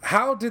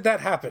 how did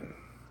that happen?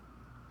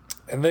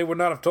 And they would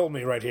not have told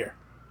me right here.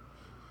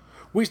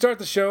 We start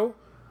the show,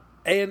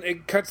 and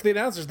it cuts to the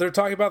announcers. They're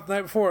talking about the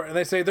night before, and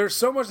they say, there's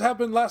so much that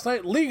happened last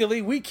night.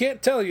 Legally, we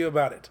can't tell you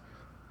about it.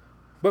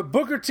 But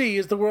Booker T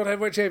is the World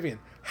Heavyweight Champion.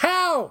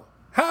 How?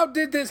 How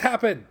did this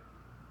happen?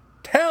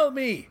 Tell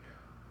me.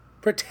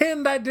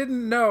 Pretend I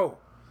didn't know.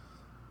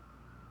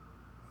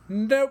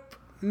 Nope.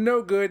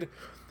 No good.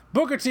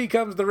 Booker T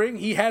comes to the ring.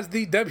 He has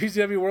the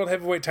WCW World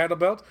Heavyweight title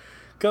belt.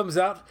 Comes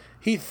out.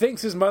 He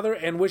thanks his mother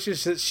and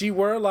wishes that she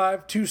were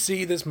alive to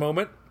see this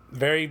moment.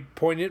 Very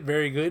poignant,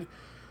 very good.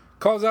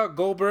 Calls out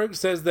Goldberg,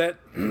 says that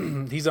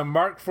he's a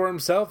mark for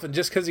himself, and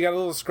just because he got a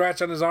little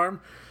scratch on his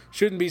arm,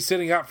 shouldn't be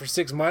sitting out for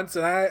 6 months.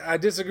 And I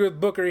disagree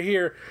with Booker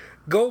here.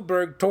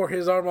 Goldberg tore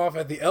his arm off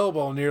at the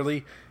elbow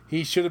nearly.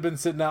 He should have been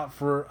sitting out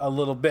for a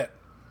little bit.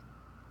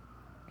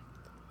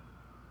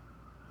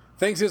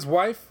 Thanks his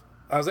wife.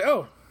 I was like,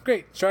 oh,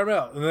 great,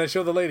 Sharmell. And then they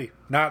show the lady.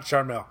 Not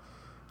Sharmell.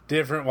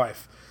 Different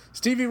wife.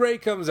 Stevie Ray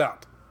comes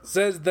out.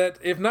 Says that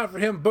if not for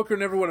him, Booker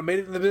never would have made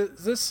it in the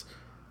business.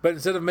 But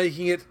instead of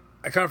making it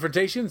a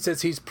confrontation,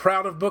 says he's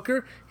proud of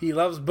Booker. He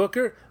loves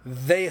Booker.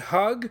 They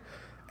hug.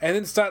 And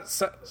then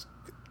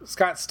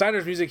Scott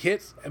Steiner's music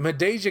hits. And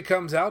Madeja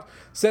comes out.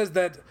 Says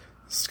that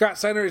Scott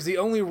Steiner is the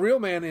only real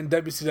man in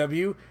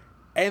WCW.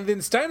 And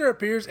then Steiner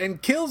appears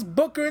and kills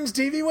Booker and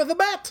Stevie with a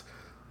bat.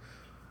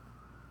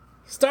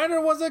 Steiner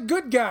was a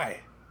good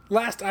guy.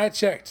 Last I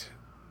checked.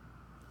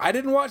 I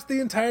didn't watch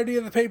the entirety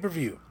of the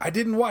pay-per-view. I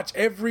didn't watch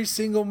every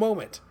single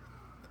moment.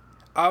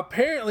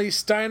 Apparently,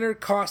 Steiner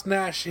cost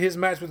Nash his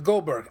match with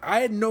Goldberg.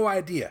 I had no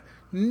idea.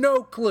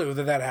 No clue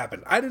that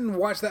happened. I didn't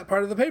watch that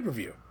part of the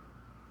pay-per-view.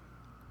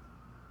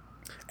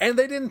 And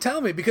they didn't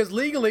tell me because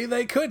legally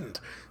they couldn't.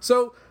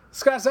 So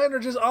Scott Steiner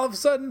just all of a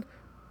sudden,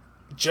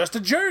 just a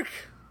jerk.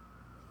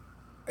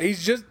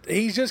 He's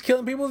just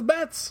killing people with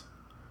bets.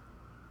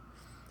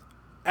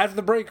 After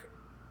the break,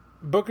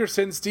 Booker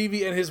sends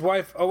Stevie and his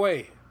wife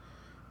away.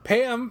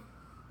 Pam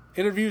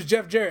interviews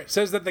Jeff Jarrett,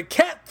 says that the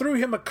cat threw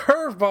him a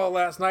curveball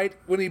last night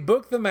when he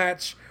booked the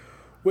match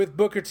with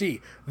Booker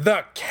T.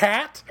 The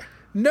cat?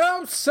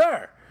 No,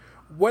 sir.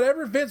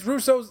 Whatever Vince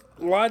Russo's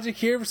logic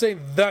here for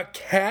saying the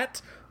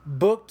cat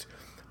booked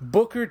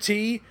Booker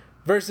T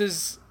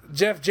versus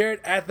Jeff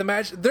Jarrett at the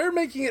match, they're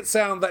making it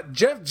sound that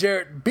Jeff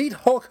Jarrett beat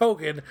Hulk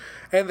Hogan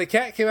and the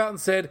cat came out and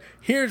said,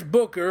 here's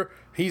Booker.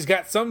 He's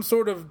got some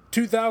sort of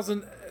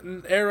 2000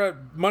 era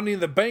Money in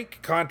the Bank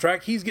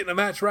contract. He's getting a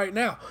match right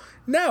now.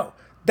 No,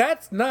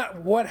 that's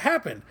not what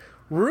happened.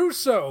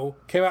 Russo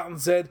came out and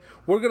said,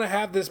 we're going to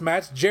have this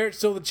match. Jarrett's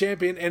still the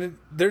champion, and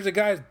there's a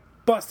guy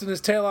busting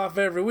his tail off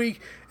every week.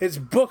 It's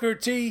Booker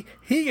T.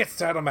 He gets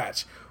the title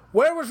match.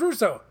 Where was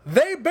Russo?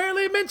 They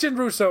barely mentioned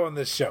Russo on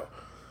this show.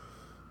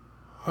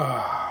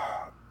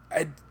 I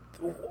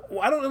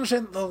don't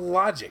understand the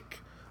logic.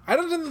 I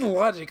don't understand the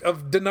logic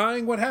of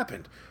denying what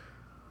happened.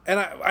 And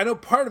I know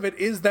part of it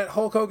is that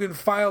Hulk Hogan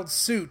filed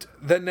suit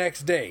the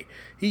next day.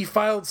 He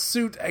filed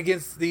suit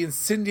against the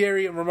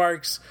incendiary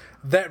remarks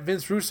that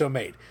Vince Russo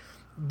made.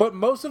 But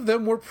most of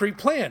them were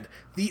pre-planned.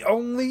 The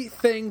only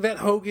thing that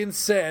Hogan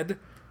said,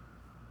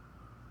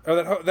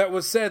 or that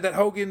was said that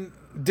Hogan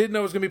didn't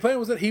know was going to be planned,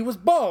 was that he was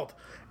bald.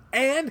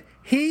 And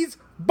he's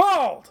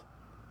bald!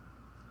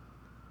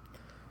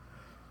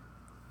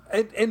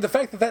 And the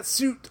fact that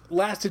suit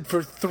lasted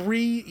for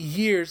 3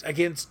 years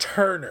against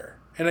Turner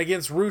and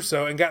against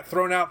Russo and got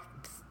thrown out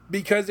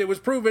because it was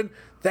proven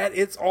that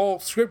it's all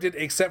scripted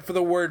except for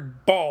the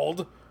word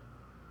bald.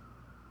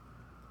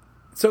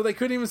 So they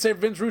couldn't even say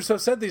Vince Russo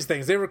said these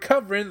things. They were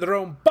covering their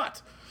own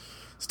butt.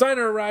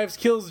 Steiner arrives,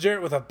 kills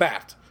Jarrett with a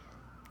bat.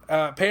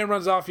 Pam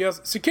runs off,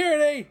 yells,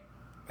 "Security!"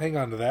 Hang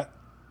on to that.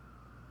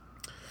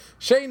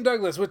 Shane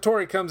Douglas with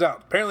Tori comes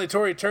out. Apparently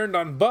Tori turned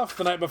on Buff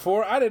the night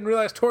before. I didn't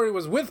realize Tori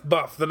was with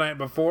Buff the night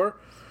before.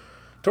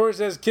 Tori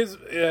said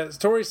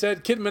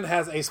Kidman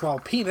has a small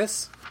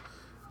penis.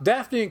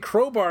 Daphne and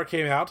Crowbar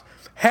came out.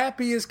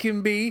 Happy as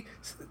can be.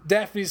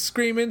 Daphne's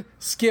screaming,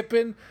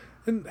 skipping,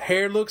 and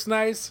hair looks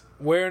nice.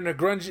 Wearing her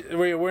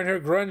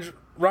grunge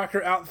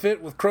rocker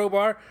outfit with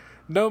Crowbar.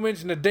 No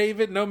mention of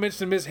David, no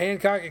mention of Miss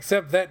Hancock,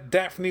 except that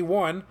Daphne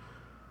won.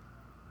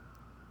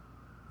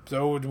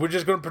 So we're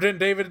just going to pretend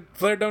David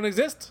Flair don't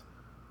exist?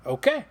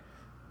 Okay.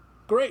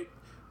 Great.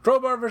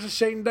 Crowbar versus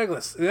Shane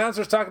Douglas. The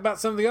announcers talk about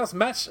something else.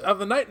 Match of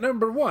the night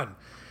number 1.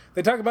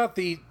 They talk about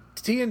the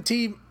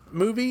TNT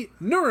movie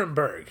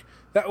Nuremberg.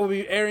 That will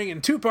be airing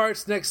in 2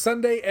 parts next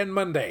Sunday and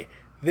Monday.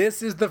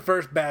 This is the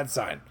first bad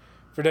sign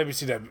for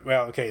WCW.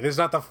 Well, okay, this is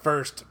not the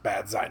first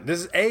bad sign.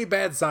 This is a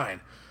bad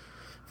sign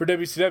for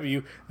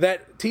WCW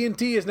that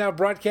TNT is now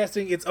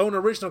broadcasting its own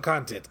original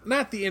content.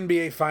 Not the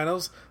NBA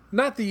Finals,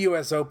 not the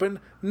US Open,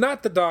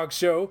 not the dog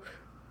show.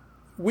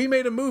 We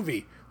made a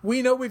movie.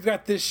 We know we've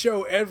got this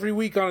show every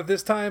week on at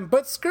this time,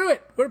 but screw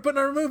it. We're putting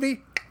our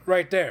movie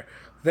right there.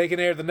 They can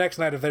air the next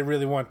night if they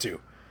really want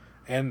to.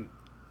 And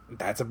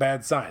that's a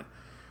bad sign.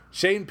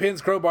 Shane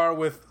pins Crowbar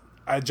with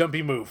a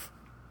jumpy move.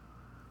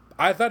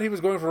 I thought he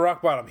was going for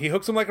rock bottom. He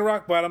hooks him like a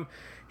rock bottom.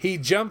 He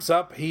jumps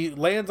up. He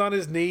lands on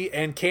his knee,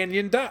 and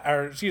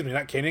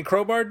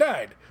Crowbar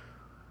died.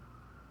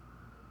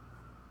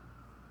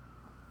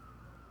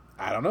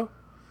 I don't know.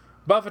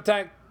 Buff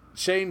attacked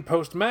Shane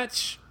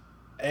post-match,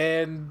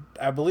 and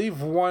I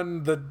believe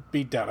won the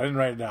beatdown. I didn't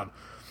write it down.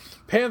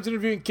 Pam's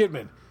interviewing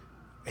Kidman.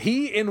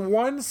 He, in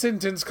one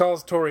sentence,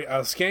 calls Tori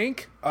a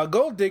skank, a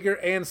gold digger,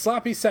 and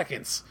sloppy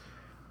seconds.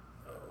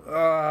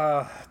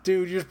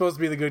 Dude, you're supposed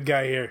to be the good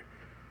guy here.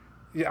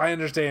 Yeah, I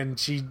understand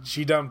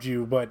she dumped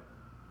you, but,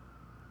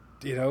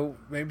 you know,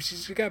 maybe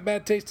she's got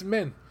bad taste in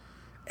men.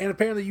 And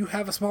apparently you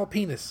have a small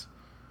penis.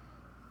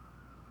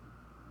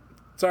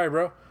 Sorry,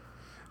 bro.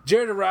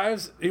 Jarrett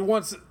arrives. He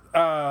wants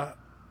a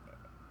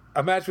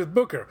match with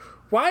Booker.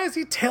 Why is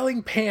he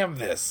telling Pam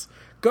this?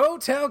 Go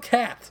tell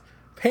Kat.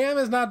 Pam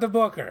is not the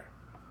Booker.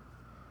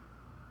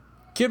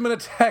 Kidman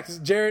attacks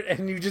Jarrett,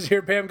 and you just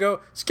hear Pam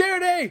go,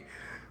 "Security!"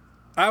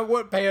 I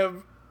want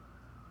Pam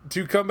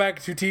to come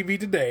back to TV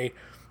today,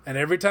 and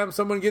every time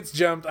someone gets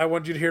jumped, I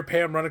want you to hear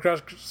Pam run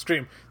across the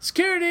screen,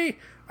 "Security!"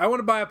 I want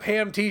to buy a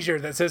Pam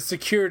t-shirt that says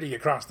 "security"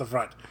 across the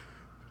front.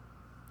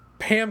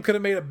 Pam could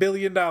have made $1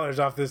 billion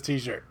off this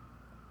t-shirt.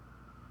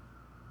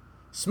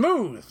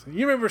 Smooth.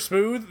 You remember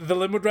Smooth, the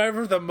limo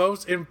driver, the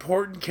most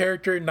important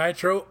character in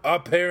Nitro,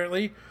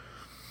 apparently,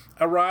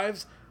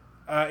 arrives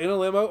in a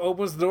limo,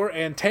 opens the door,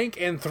 and Tank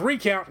and 3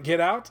 Count get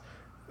out.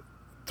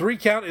 3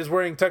 Count is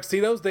wearing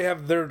tuxedos. They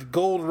have their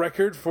gold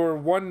record for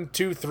 1,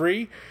 2,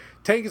 3.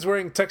 Tank is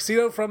wearing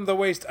tuxedo from the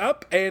waist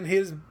up and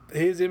his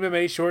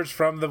MMA shorts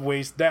from the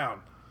waist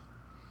down.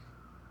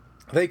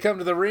 They come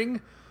to the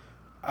ring.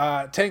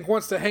 Tank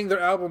wants to hang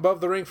their album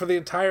above the ring for the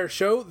entire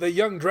show. The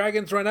Young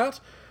Dragons run out.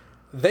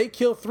 They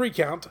kill 3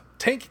 count.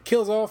 Tank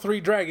kills all 3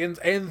 dragons,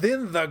 and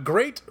then the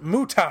Great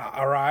Muta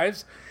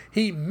arrives.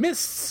 He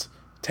mists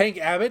Tank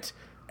Abbott,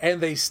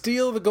 and they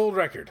steal the gold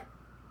record.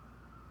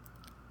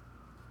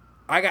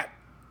 I got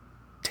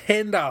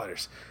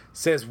 $10.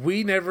 Says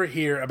we never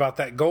hear about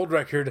that gold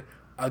record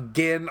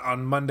again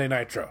on Monday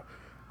Nitro.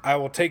 I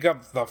will take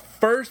up the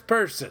first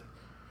person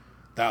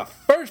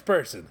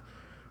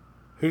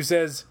who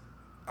says,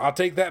 I'll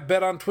take that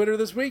bet on Twitter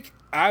this week.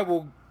 I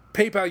will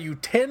PayPal you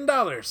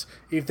 $10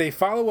 if they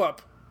follow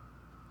up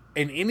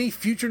in any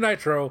future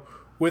Nitro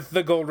with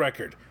the gold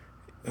record.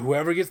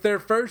 Whoever gets there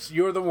first,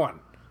 you're the one.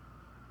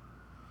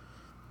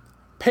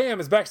 Pam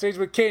is backstage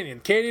with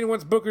Kanyon. Kanyon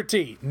wants Booker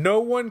T. No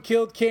one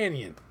killed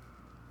Kanyon.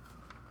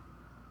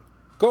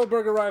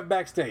 Goldberg arrived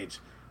backstage.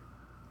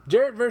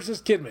 Jarrett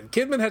versus Kidman.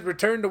 Kidman had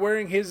returned to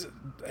wearing his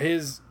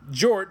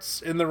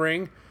jorts in the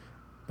ring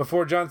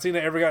before John Cena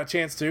ever got a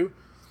chance to.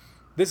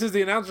 This is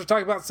the announcers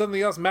talking about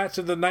something else, match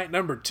of the night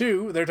number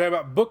 2. They're talking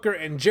about Booker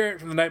and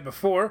Jarrett from the night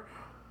before.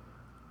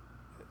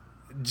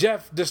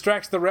 Jeff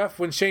distracts the ref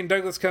when Shane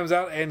Douglas comes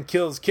out and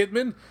kills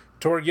Kidman.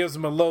 Tor gives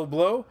him a low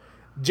blow.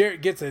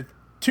 Jarrett gets a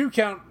 2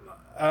 count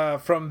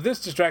from this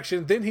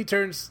distraction. Then he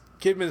turns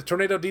Kidman's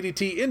Tornado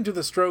DDT into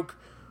the stroke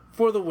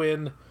for the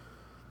win.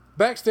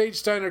 Backstage,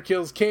 Steiner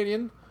kills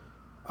Kanyon.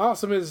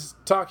 Awesome is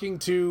talking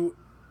to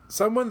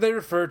someone they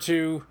refer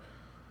to...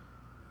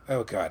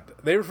 Oh, God.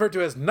 They refer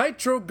to as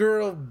Nitro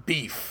Girl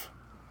Beef.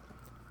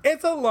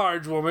 It's a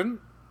large woman.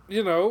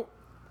 You know,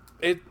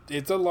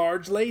 it's a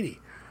large lady.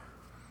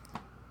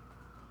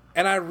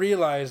 And I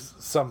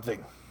realized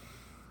something.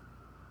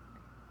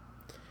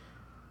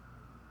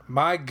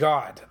 My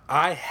God,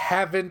 I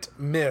haven't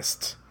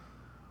missed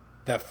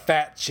the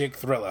fat chick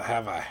Thrilla,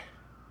 have I?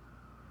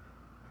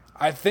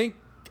 I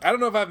don't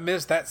know if I've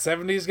missed that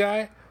 70s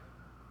guy,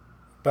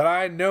 but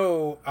I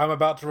know I'm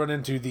about to run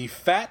into the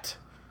fat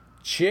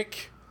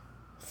chick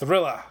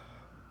Thrilla.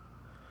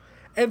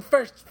 And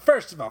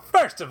first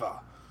of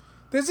all,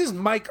 this is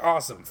Mike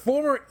Awesome,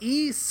 former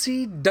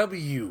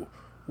ECW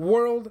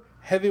World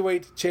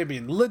Heavyweight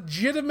Champion,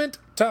 legitimate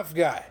tough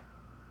guy.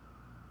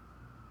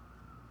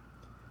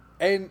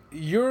 And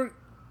your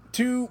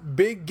 2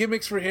 big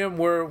gimmicks for him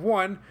were,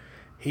 1,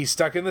 he's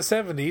stuck in the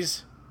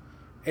 70s,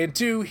 and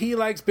 2, he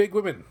likes big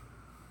women.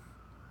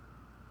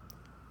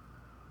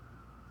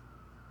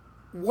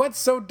 What's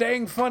so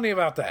dang funny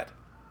about that?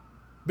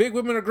 Big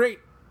women are great.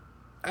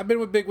 I've been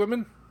with big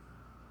women.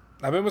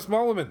 I've been with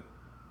small women.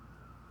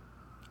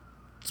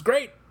 It's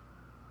great.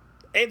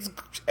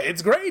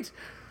 It's great.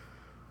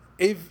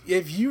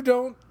 If you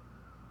don't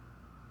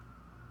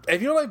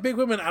like big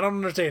women, I don't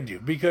understand you,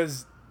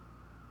 because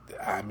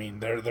I mean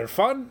they're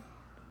fun.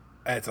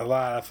 It's a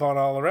lot of fun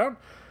all around.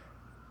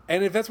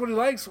 And if that's what he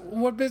likes,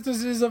 what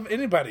business is of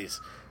anybody's?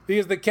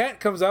 Because the cat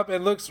comes up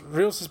and looks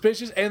real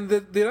suspicious, and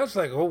the announcer's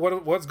like, "Oh,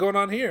 what's going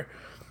on here?"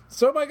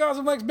 So Mike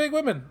Awesome likes big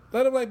women.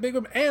 Let him like big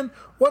women. And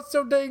what's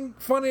so dang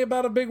funny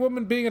about a big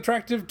woman being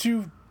attractive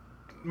to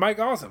Mike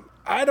Awesome?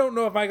 I don't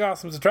know if Mike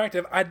Awesome's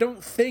attractive. I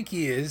don't think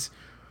he is.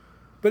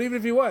 But even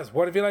if he was,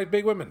 what if he liked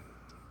big women?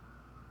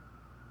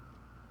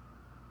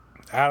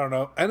 I don't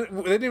know. And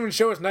they didn't even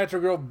show us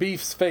Nitro Girl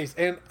Beef's face.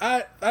 And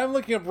I'm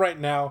looking up right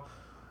now.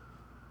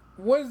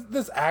 Was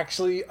this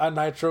actually a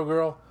Nitro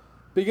Girl?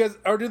 Because,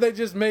 or do they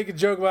just make a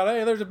joke about,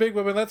 hey, there's a big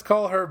woman, let's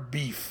call her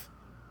Beef?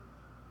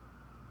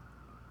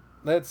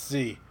 Let's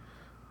see.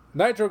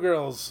 Nitro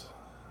Girls.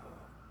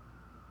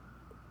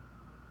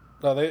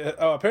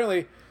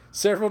 Apparently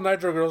several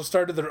Nitro Girls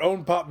started their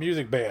own pop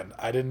music band.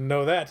 I didn't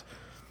know that.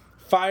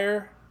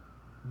 Fire,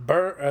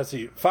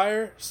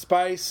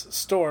 Spice,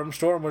 Storm.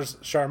 Storm was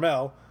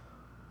Charmel.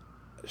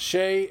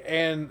 Shay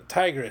and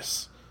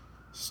Tigress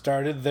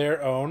started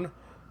their own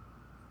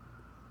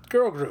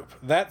girl group.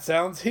 That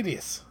sounds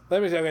hideous.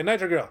 Let me see. Okay,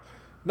 Nitro Girl.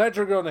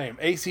 Nitro Girl name.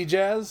 AC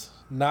Jazz,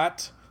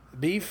 not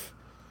Beef.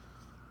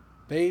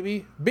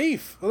 Baby.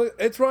 Beef. Look,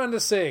 it's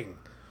Rhonda Singh.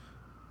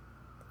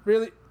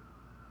 Really?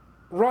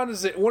 Rhonda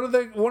Singh.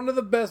 One of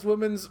the best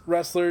women's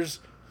wrestlers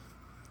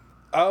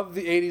of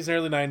the 80s and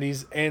early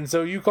 90s, and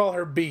so you call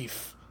her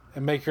Beef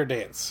and make her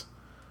dance.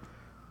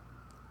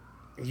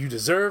 You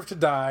deserve to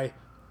die,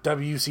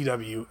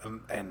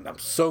 WCW, and I'm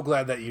so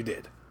glad that you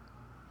did.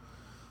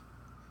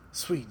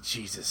 Sweet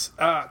Jesus.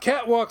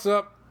 Kat walks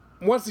up,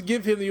 wants to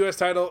give him the U.S.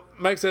 title.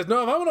 Mike says,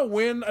 no, if I'm going to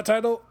win a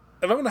title,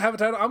 if I'm going to have a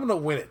title, I'm going to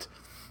win it.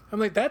 I'm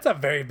like, that's a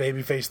very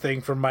babyface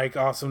thing for Mike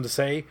Awesome to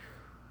say.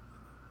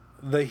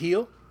 The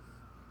heel?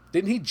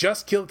 Didn't he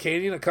just kill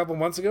Kanyon a couple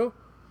months ago?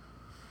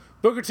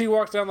 Booker T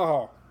walks down the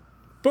hall.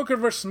 Booker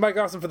versus Mike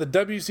Awesome for the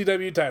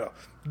WCW title.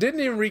 Didn't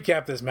even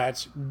recap this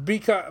match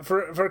because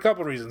for a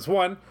couple reasons.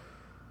 One,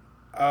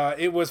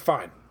 it was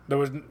fine.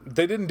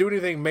 They didn't do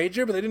anything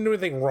major, but they didn't do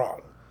anything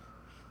wrong.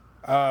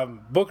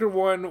 Booker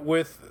won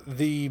with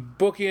the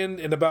bookend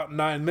in about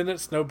 9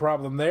 minutes, no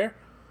problem there.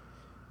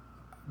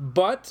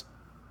 But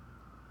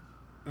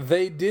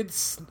they did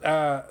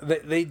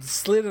they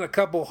slid in a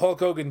couple Hulk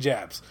Hogan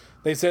jabs.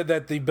 They said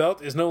that the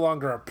belt is no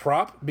longer a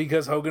prop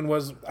because Hogan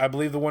was, I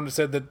believe, the one that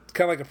said that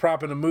kind of like a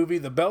prop in a movie,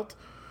 the belt.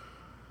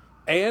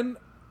 and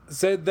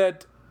said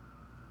that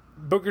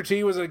Booker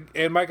T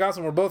and Mike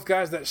Awesome were both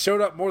guys that showed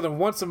up more than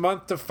once a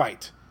month to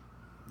fight.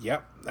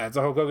 Yep, that's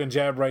a Hulk Hogan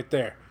jab right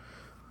there.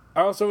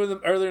 Also,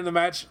 earlier in the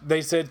match,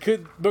 they said,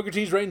 could Booker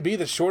T's reign be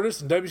the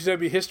shortest in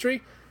WCW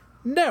history?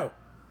 No,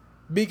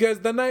 because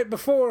the night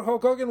before,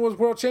 Hulk Hogan was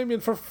world champion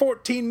for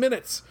 14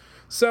 minutes.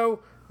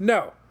 So,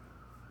 no,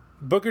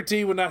 Booker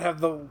T would not have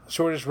the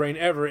shortest reign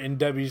ever in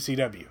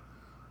WCW.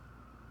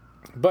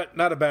 But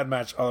not a bad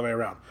match all the way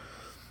around.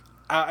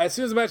 As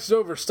soon as the match is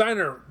over,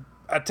 Steiner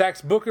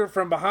attacks Booker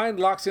from behind,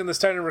 locks in the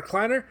Steiner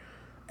recliner,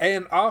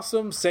 and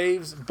Awesome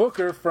saves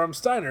Booker from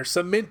Steiner,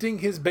 cementing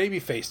his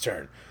babyface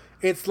turn.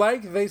 It's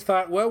like they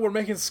thought, well, we're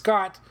making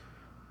Scott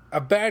a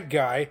bad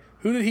guy.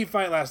 Who did he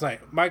fight last night?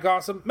 Mike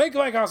Awesome? Make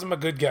Mike Awesome a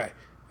good guy.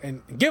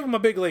 And give him a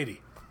big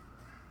lady.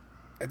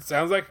 It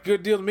sounds like a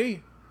good deal to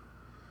me.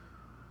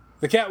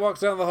 The Cat walks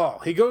down the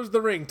hall. He goes to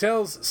the ring,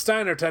 tells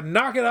Steiner to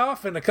knock it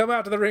off and to come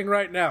out to the ring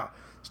right now.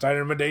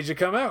 Steiner and Medeja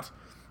come out.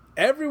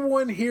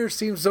 Everyone here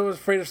seems so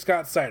afraid of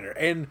Scott Steiner.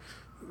 And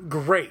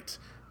great.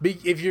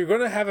 If you're going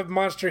to have a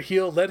monster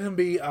heel, let him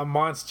be a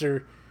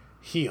monster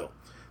heel.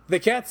 The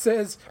Cat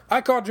says,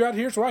 I called you out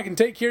here so I can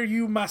take care of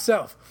you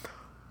myself.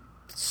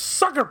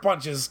 Sucker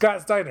punches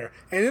Scott Steiner.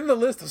 And in the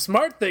list of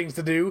smart things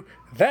to do,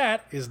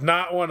 that is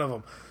not one of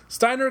them.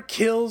 Steiner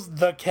kills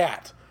the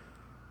Cat.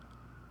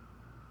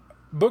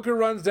 Booker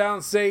runs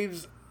down,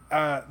 saves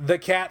the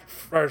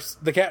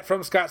Cat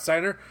from Scott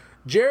Steiner.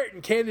 Jarrett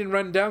and Canyon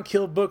run down,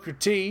 kill Booker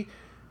T.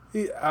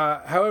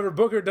 However,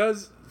 Booker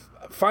does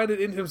find it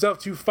in himself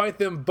to fight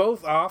them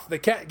both off. The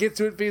Cat gets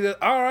to it, says,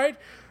 all right,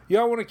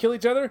 y'all want to kill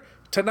each other?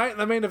 Tonight in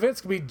the main event,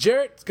 it's going to be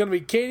Jarrett, it's going to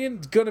be Canyon,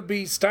 it's going to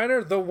be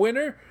Steiner. The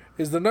winner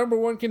is the number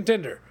one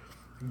contender.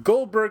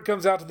 Goldberg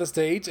comes out to the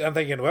stage, and I'm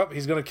thinking, well,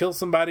 he's going to kill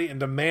somebody and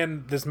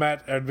demand this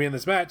match, or be in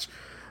this match.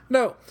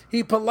 No,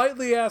 he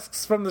politely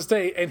asks from the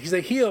stage, and he's a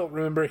heel,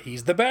 remember,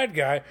 he's the bad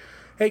guy.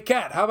 Hey,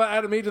 Cat, how about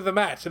adding me to the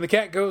match? And the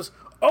Cat goes,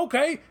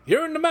 okay,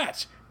 you're in the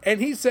match. And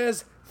he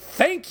says,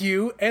 thank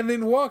you, and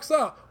then walks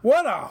off.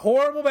 What a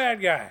horrible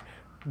bad guy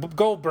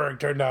Goldberg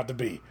turned out to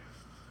be.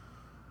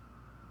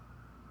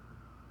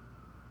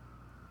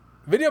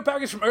 Video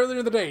package from earlier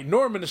in the day.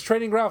 Norman is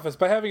training Ralphus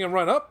by having him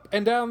run up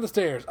and down the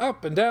stairs.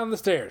 Up and down the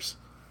stairs.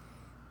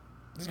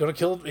 He's gonna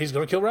kill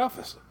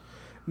Ralphus.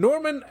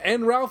 Norman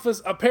and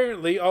Ralphus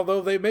apparently,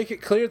 although they make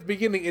it clear at the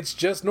beginning it's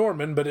just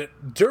Norman,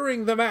 but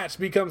during the match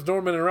becomes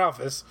Norman and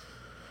Ralphus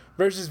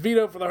versus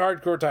Vito for the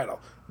hardcore title.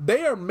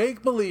 They are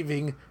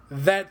make-believing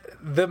that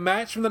the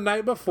match from the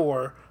night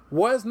before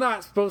was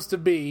not supposed to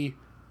be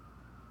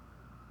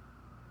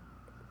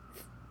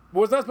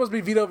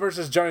Vito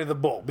versus Johnny the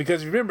Bull.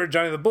 Because remember,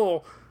 Johnny the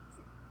Bull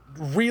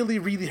really,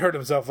 really hurt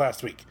himself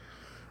last week.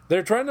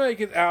 They're trying to make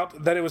it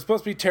out that it was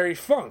supposed to be Terry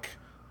Funk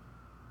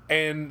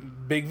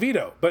and Big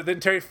Vito. But then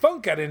Terry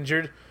Funk got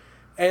injured,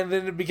 and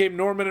then it became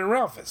Norman and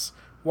Ralphus.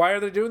 Why are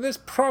they doing this?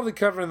 Probably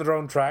covering their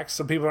own tracks,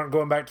 so people aren't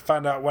going back to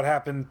find out what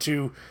happened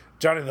to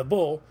Johnny the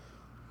Bull.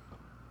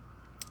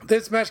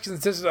 This match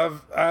consisted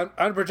of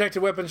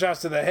unprotected weapon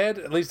shots to the head,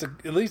 at least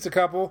a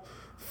couple,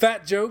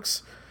 fat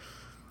jokes.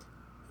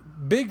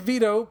 Big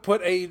Vito put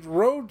a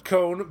road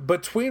cone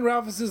between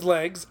Ralphus's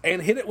legs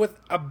and hit it with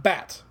a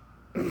bat.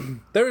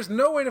 There is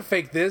no way to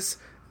fake this.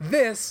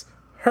 This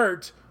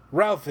hurt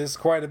Ralphus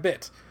quite a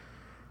bit.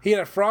 He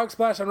had a frog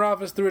splash on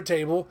Ralphus through a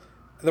table.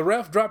 The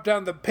ref dropped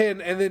down the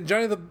pin, and then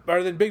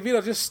then Big Vito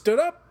just stood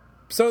up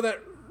so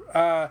that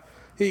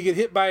he could get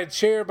hit by a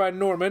chair by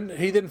Norman.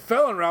 He then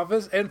fell on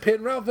Ralphus and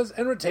pinned Ralphus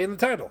and retained the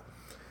title.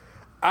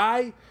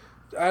 I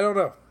don't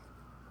know.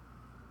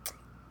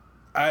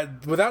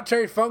 Without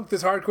Terry Funk,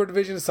 this hardcore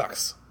division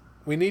sucks.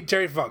 We need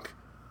Terry Funk.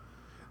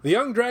 The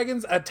Young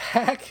Dragons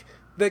attack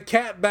the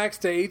Cat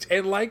backstage,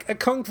 and like a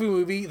kung fu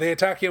movie, they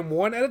attack him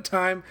one at a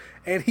time,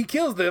 and he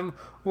kills them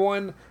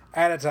one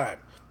at a time.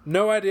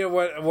 No idea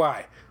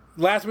why.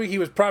 Last week he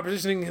was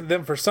propositioning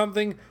them for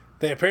something.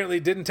 They apparently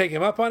didn't take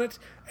him up on it,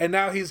 and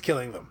now he's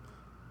killing them.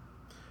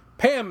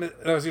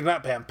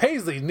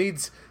 Paisley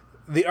needs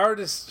the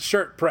artist's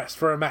shirt pressed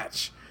for a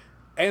match.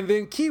 And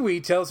then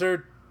Kiwi tells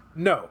her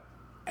no.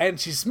 And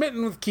she's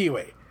smitten with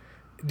Kiwi.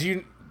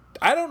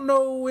 I don't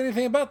know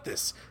anything about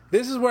this.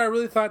 This is where I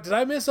really thought, did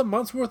I miss a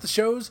month's worth of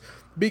shows?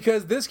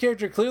 Because this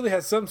character clearly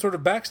has some sort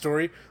of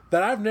backstory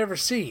that I've never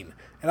seen.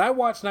 And I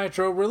watch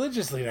Nitro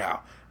religiously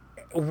now.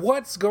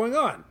 What's going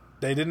on?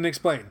 They didn't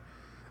explain.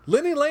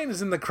 Lenny Lane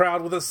is in the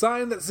crowd with a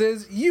sign that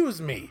says, use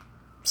me.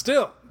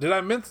 Still, did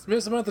I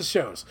miss a month of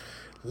shows?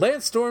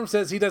 Lance Storm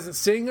says he doesn't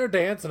sing or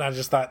dance, and I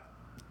just thought,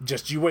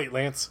 just you wait,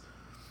 Lance.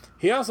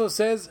 He also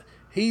says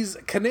he's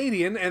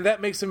Canadian, and that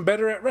makes him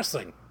better at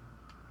wrestling.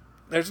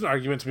 There's an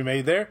argument to be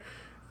made there.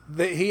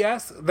 He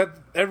asked that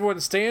everyone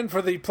stand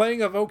for the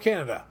playing of O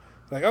Canada.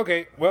 Like,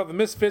 okay, well, the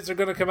Misfits are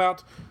going to come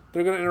out.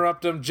 They're going to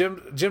interrupt them.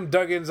 Jim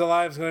Duggan's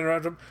alive is going to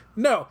interrupt them.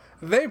 No,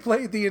 they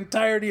played the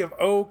entirety of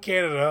O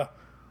Canada,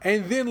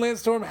 and then Lance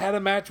Storm had a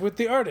match with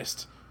the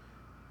artist.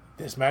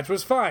 This match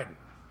was fine.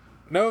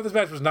 No, this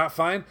match was not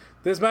fine.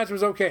 This match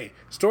was okay.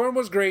 Storm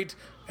was great,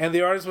 and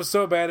the artist was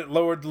so bad it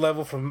lowered the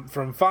level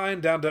from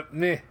fine down to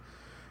meh.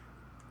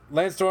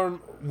 Lance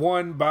Storm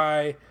won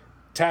by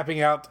tapping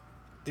out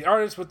the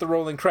Artist with the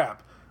rolling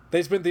crap.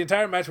 They spent the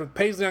entire match with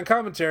Paisley on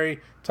commentary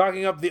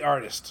talking up the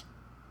Artist.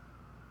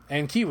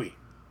 And Kiwi.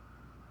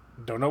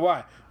 Don't know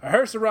why. A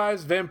hearse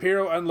arrives,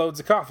 Vampiro unloads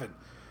a coffin.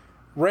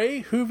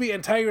 Ray, Hoovy,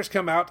 and Tigers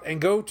come out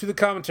and go to the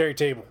commentary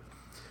table.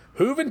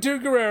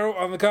 Juventud Guerrero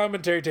on the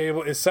commentary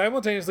table is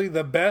simultaneously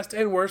the best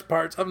and worst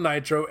parts of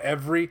Nitro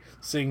every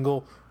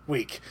single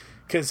week.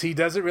 Because he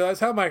doesn't realize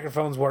how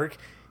microphones work.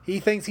 He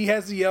thinks he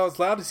has to yell as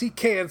loud as he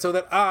can so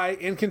that I,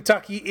 in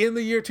Kentucky, in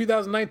the year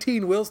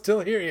 2019, will still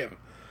hear him.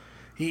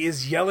 He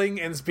is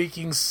yelling and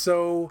speaking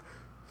so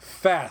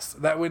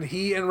fast that when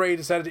he and Ray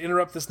decided to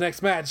interrupt this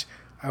next match,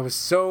 I was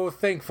so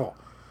thankful.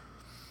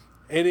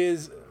 It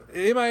is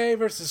MIA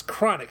versus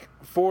Chronic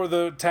for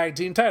the tag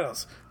team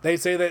titles. They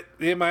say that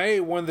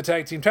MIA won the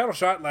tag team title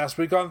shot last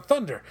week on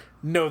Thunder.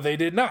 No, they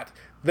did not.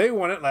 They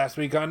won it last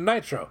week on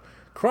Nitro.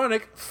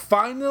 Chronic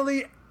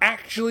finally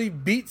actually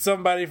beat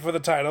somebody for the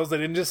titles. They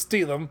didn't just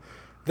steal them.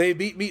 They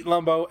beat Meat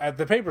Lumbo at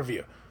the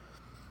pay-per-view.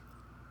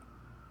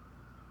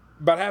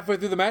 About halfway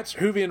through the match,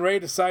 Hoovy and Ray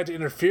decide to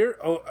interfere.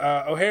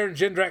 O'Hare and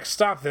Jindrak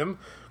stop them.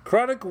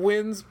 Chronic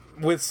wins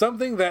with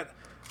something that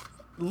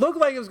looked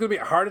like it was going to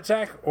be a heart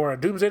attack or a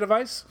doomsday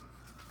device.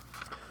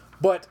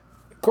 But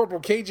Corporal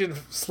Cajun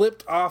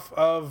slipped off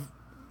of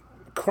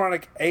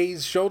Chronic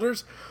A's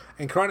shoulders,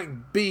 and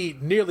Chronic B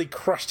nearly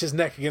crushed his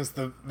neck against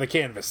the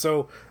canvas.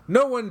 So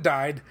no one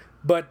died,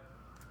 but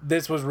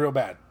this was real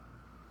bad.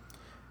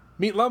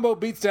 Meat Lumbo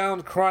beats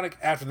down Chronic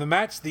after the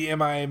match. The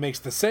MIA makes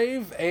the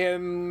save,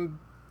 and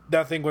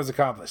nothing was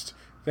accomplished.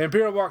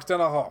 Vampiro walks down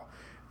the hall.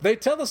 They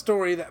tell the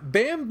story that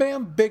Bam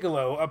Bam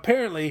Bigelow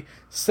apparently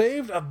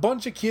saved a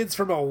bunch of kids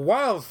from a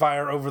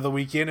wildfire over the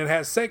weekend and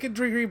has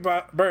second-degree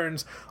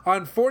burns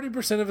on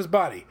 40% of his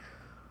body.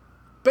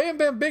 Bam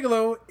Bam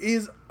Bigelow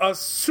is a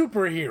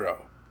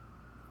superhero.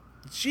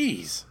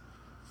 Jeez.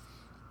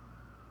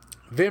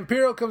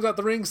 Vampiro comes out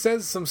the ring,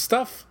 says some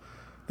stuff.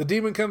 The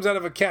demon comes out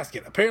of a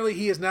casket. Apparently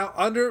he is now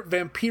under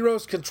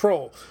Vampiro's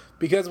control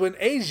because when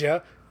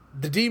Asia,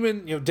 the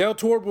demon, Del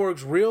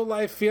Torborg's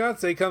real-life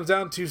fiancé, comes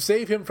down to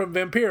save him from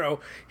Vampiro,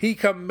 he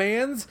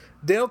commands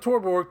Del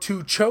Torborg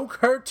to choke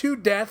her to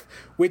death,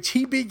 which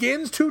he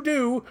begins to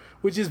do,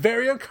 which is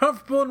very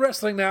uncomfortable in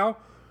wrestling now.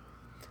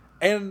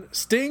 And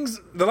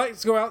the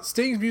lights go out,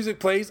 Sting's music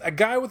plays, a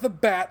guy with a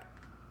bat,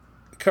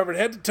 covered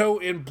head to toe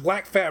in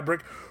black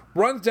fabric,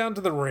 runs down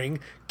to the ring,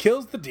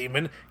 kills the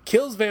demon,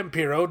 kills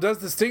Vampiro, does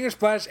the Stinger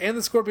Splash and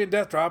the Scorpion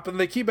Death Drop, and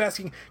they keep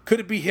asking, could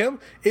it be him?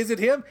 Is it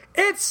him?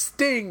 It's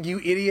Sting, you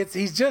idiots.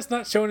 He's just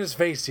not showing his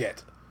face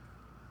yet.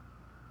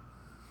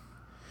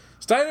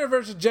 Steiner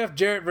versus Jeff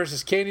Jarrett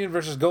versus Canyon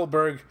versus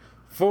Goldberg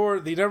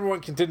for the number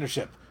one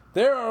contendership.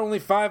 There are only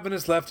 5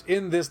 minutes left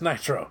in this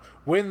Nitro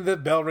when the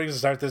bell rings to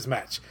start this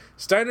match.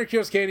 Steiner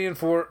kills Canyon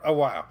for a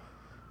while.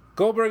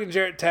 Goldberg and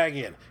Jarrett tag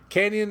in.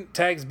 Canyon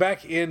tags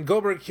back in.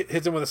 Goldberg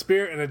hits him with a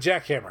spear and a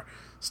jackhammer.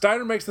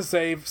 Steiner makes the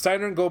save.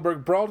 Steiner and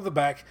Goldberg brawl to the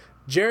back.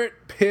 Jarrett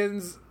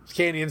pins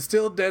Canyon,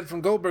 still dead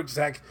from Goldberg's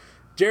attack.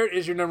 Jarrett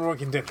is your number one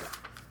contender.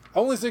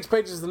 Only 6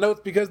 pages of the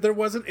notes because there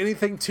wasn't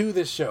anything to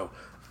this show.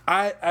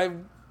 After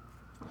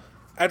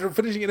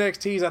finishing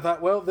NXT's, I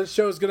thought, well, this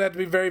show is going to have to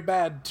be very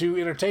bad to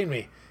entertain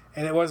me.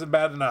 And it wasn't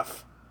bad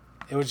enough.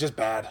 It was just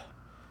bad.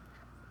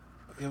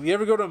 You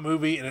ever go to a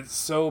movie and it's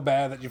so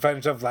bad that you find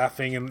yourself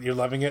laughing and you're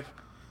loving it?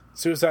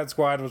 Suicide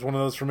Squad was one of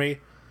those for me.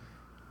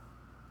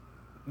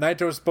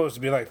 Nitro was supposed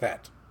to be like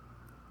that.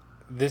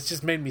 This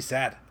just made me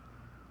sad.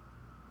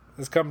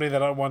 This company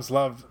that I once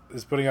loved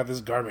is putting out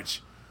this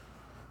garbage.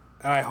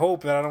 And I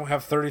hope that I don't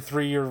have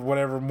 33 or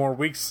whatever more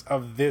weeks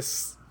of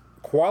this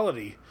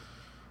quality.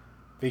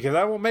 Because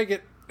I won't make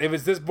it. If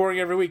it's this boring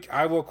every week,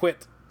 I will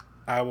quit.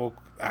 I will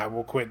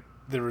quit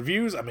the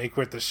reviews. I may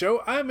quit the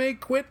show. I may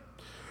quit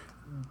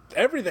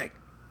everything.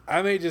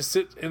 I may just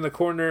sit in the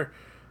corner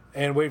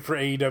and wait for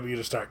AEW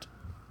to start.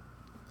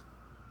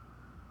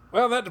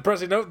 Well, on that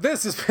depressing note,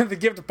 this has been the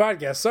Gifted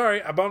Podcast.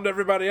 Sorry, I bummed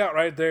everybody out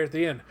right there at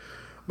the end.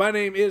 My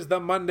name is the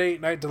Monday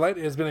Night Delight.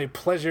 It has been a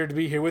pleasure to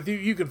be here with you.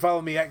 You can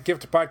follow me at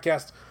Gifted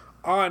Podcast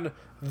on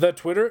the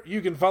Twitter.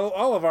 You can follow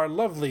all of our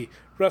lovely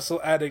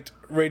Wrestle Addict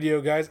Radio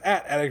guys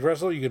at Addict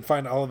Wrestle. You can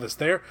find all of us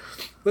there.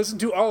 Listen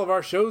to all of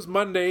our shows.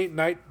 Monday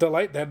Night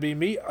Delight, that'd be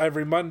me.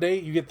 Every Monday,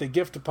 you get the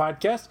Gifted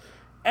Podcast.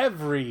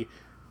 Every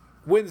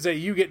Wednesday,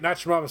 you get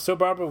Nachimama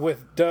Soap Opera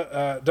with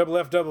Double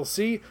F Double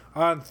C.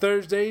 On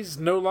Thursdays,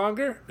 no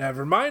longer.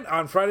 Never mind.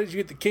 On Fridays, you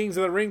get the Kings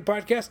of the Ring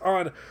podcast.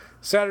 On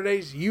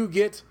Saturdays, you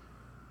get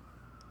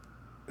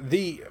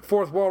the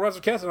Fourth Wall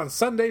WrestleCast. And on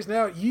Sundays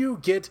now, you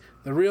get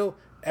the Real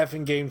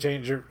Effing Game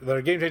Changer,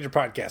 the Game Changer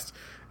podcast.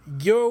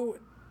 Go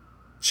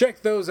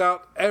check those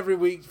out every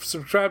week.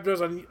 Subscribe to us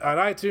on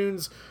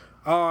iTunes,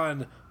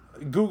 on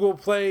Google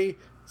Play.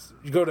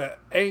 You go to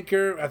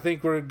Anchor. I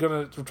think we're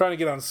trying to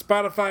get on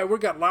Spotify. We've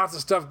got lots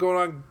of stuff going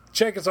on.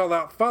 Check us all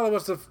out. Follow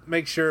us to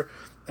make sure.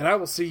 And I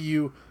will see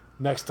you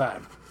next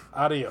time.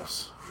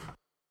 Adios.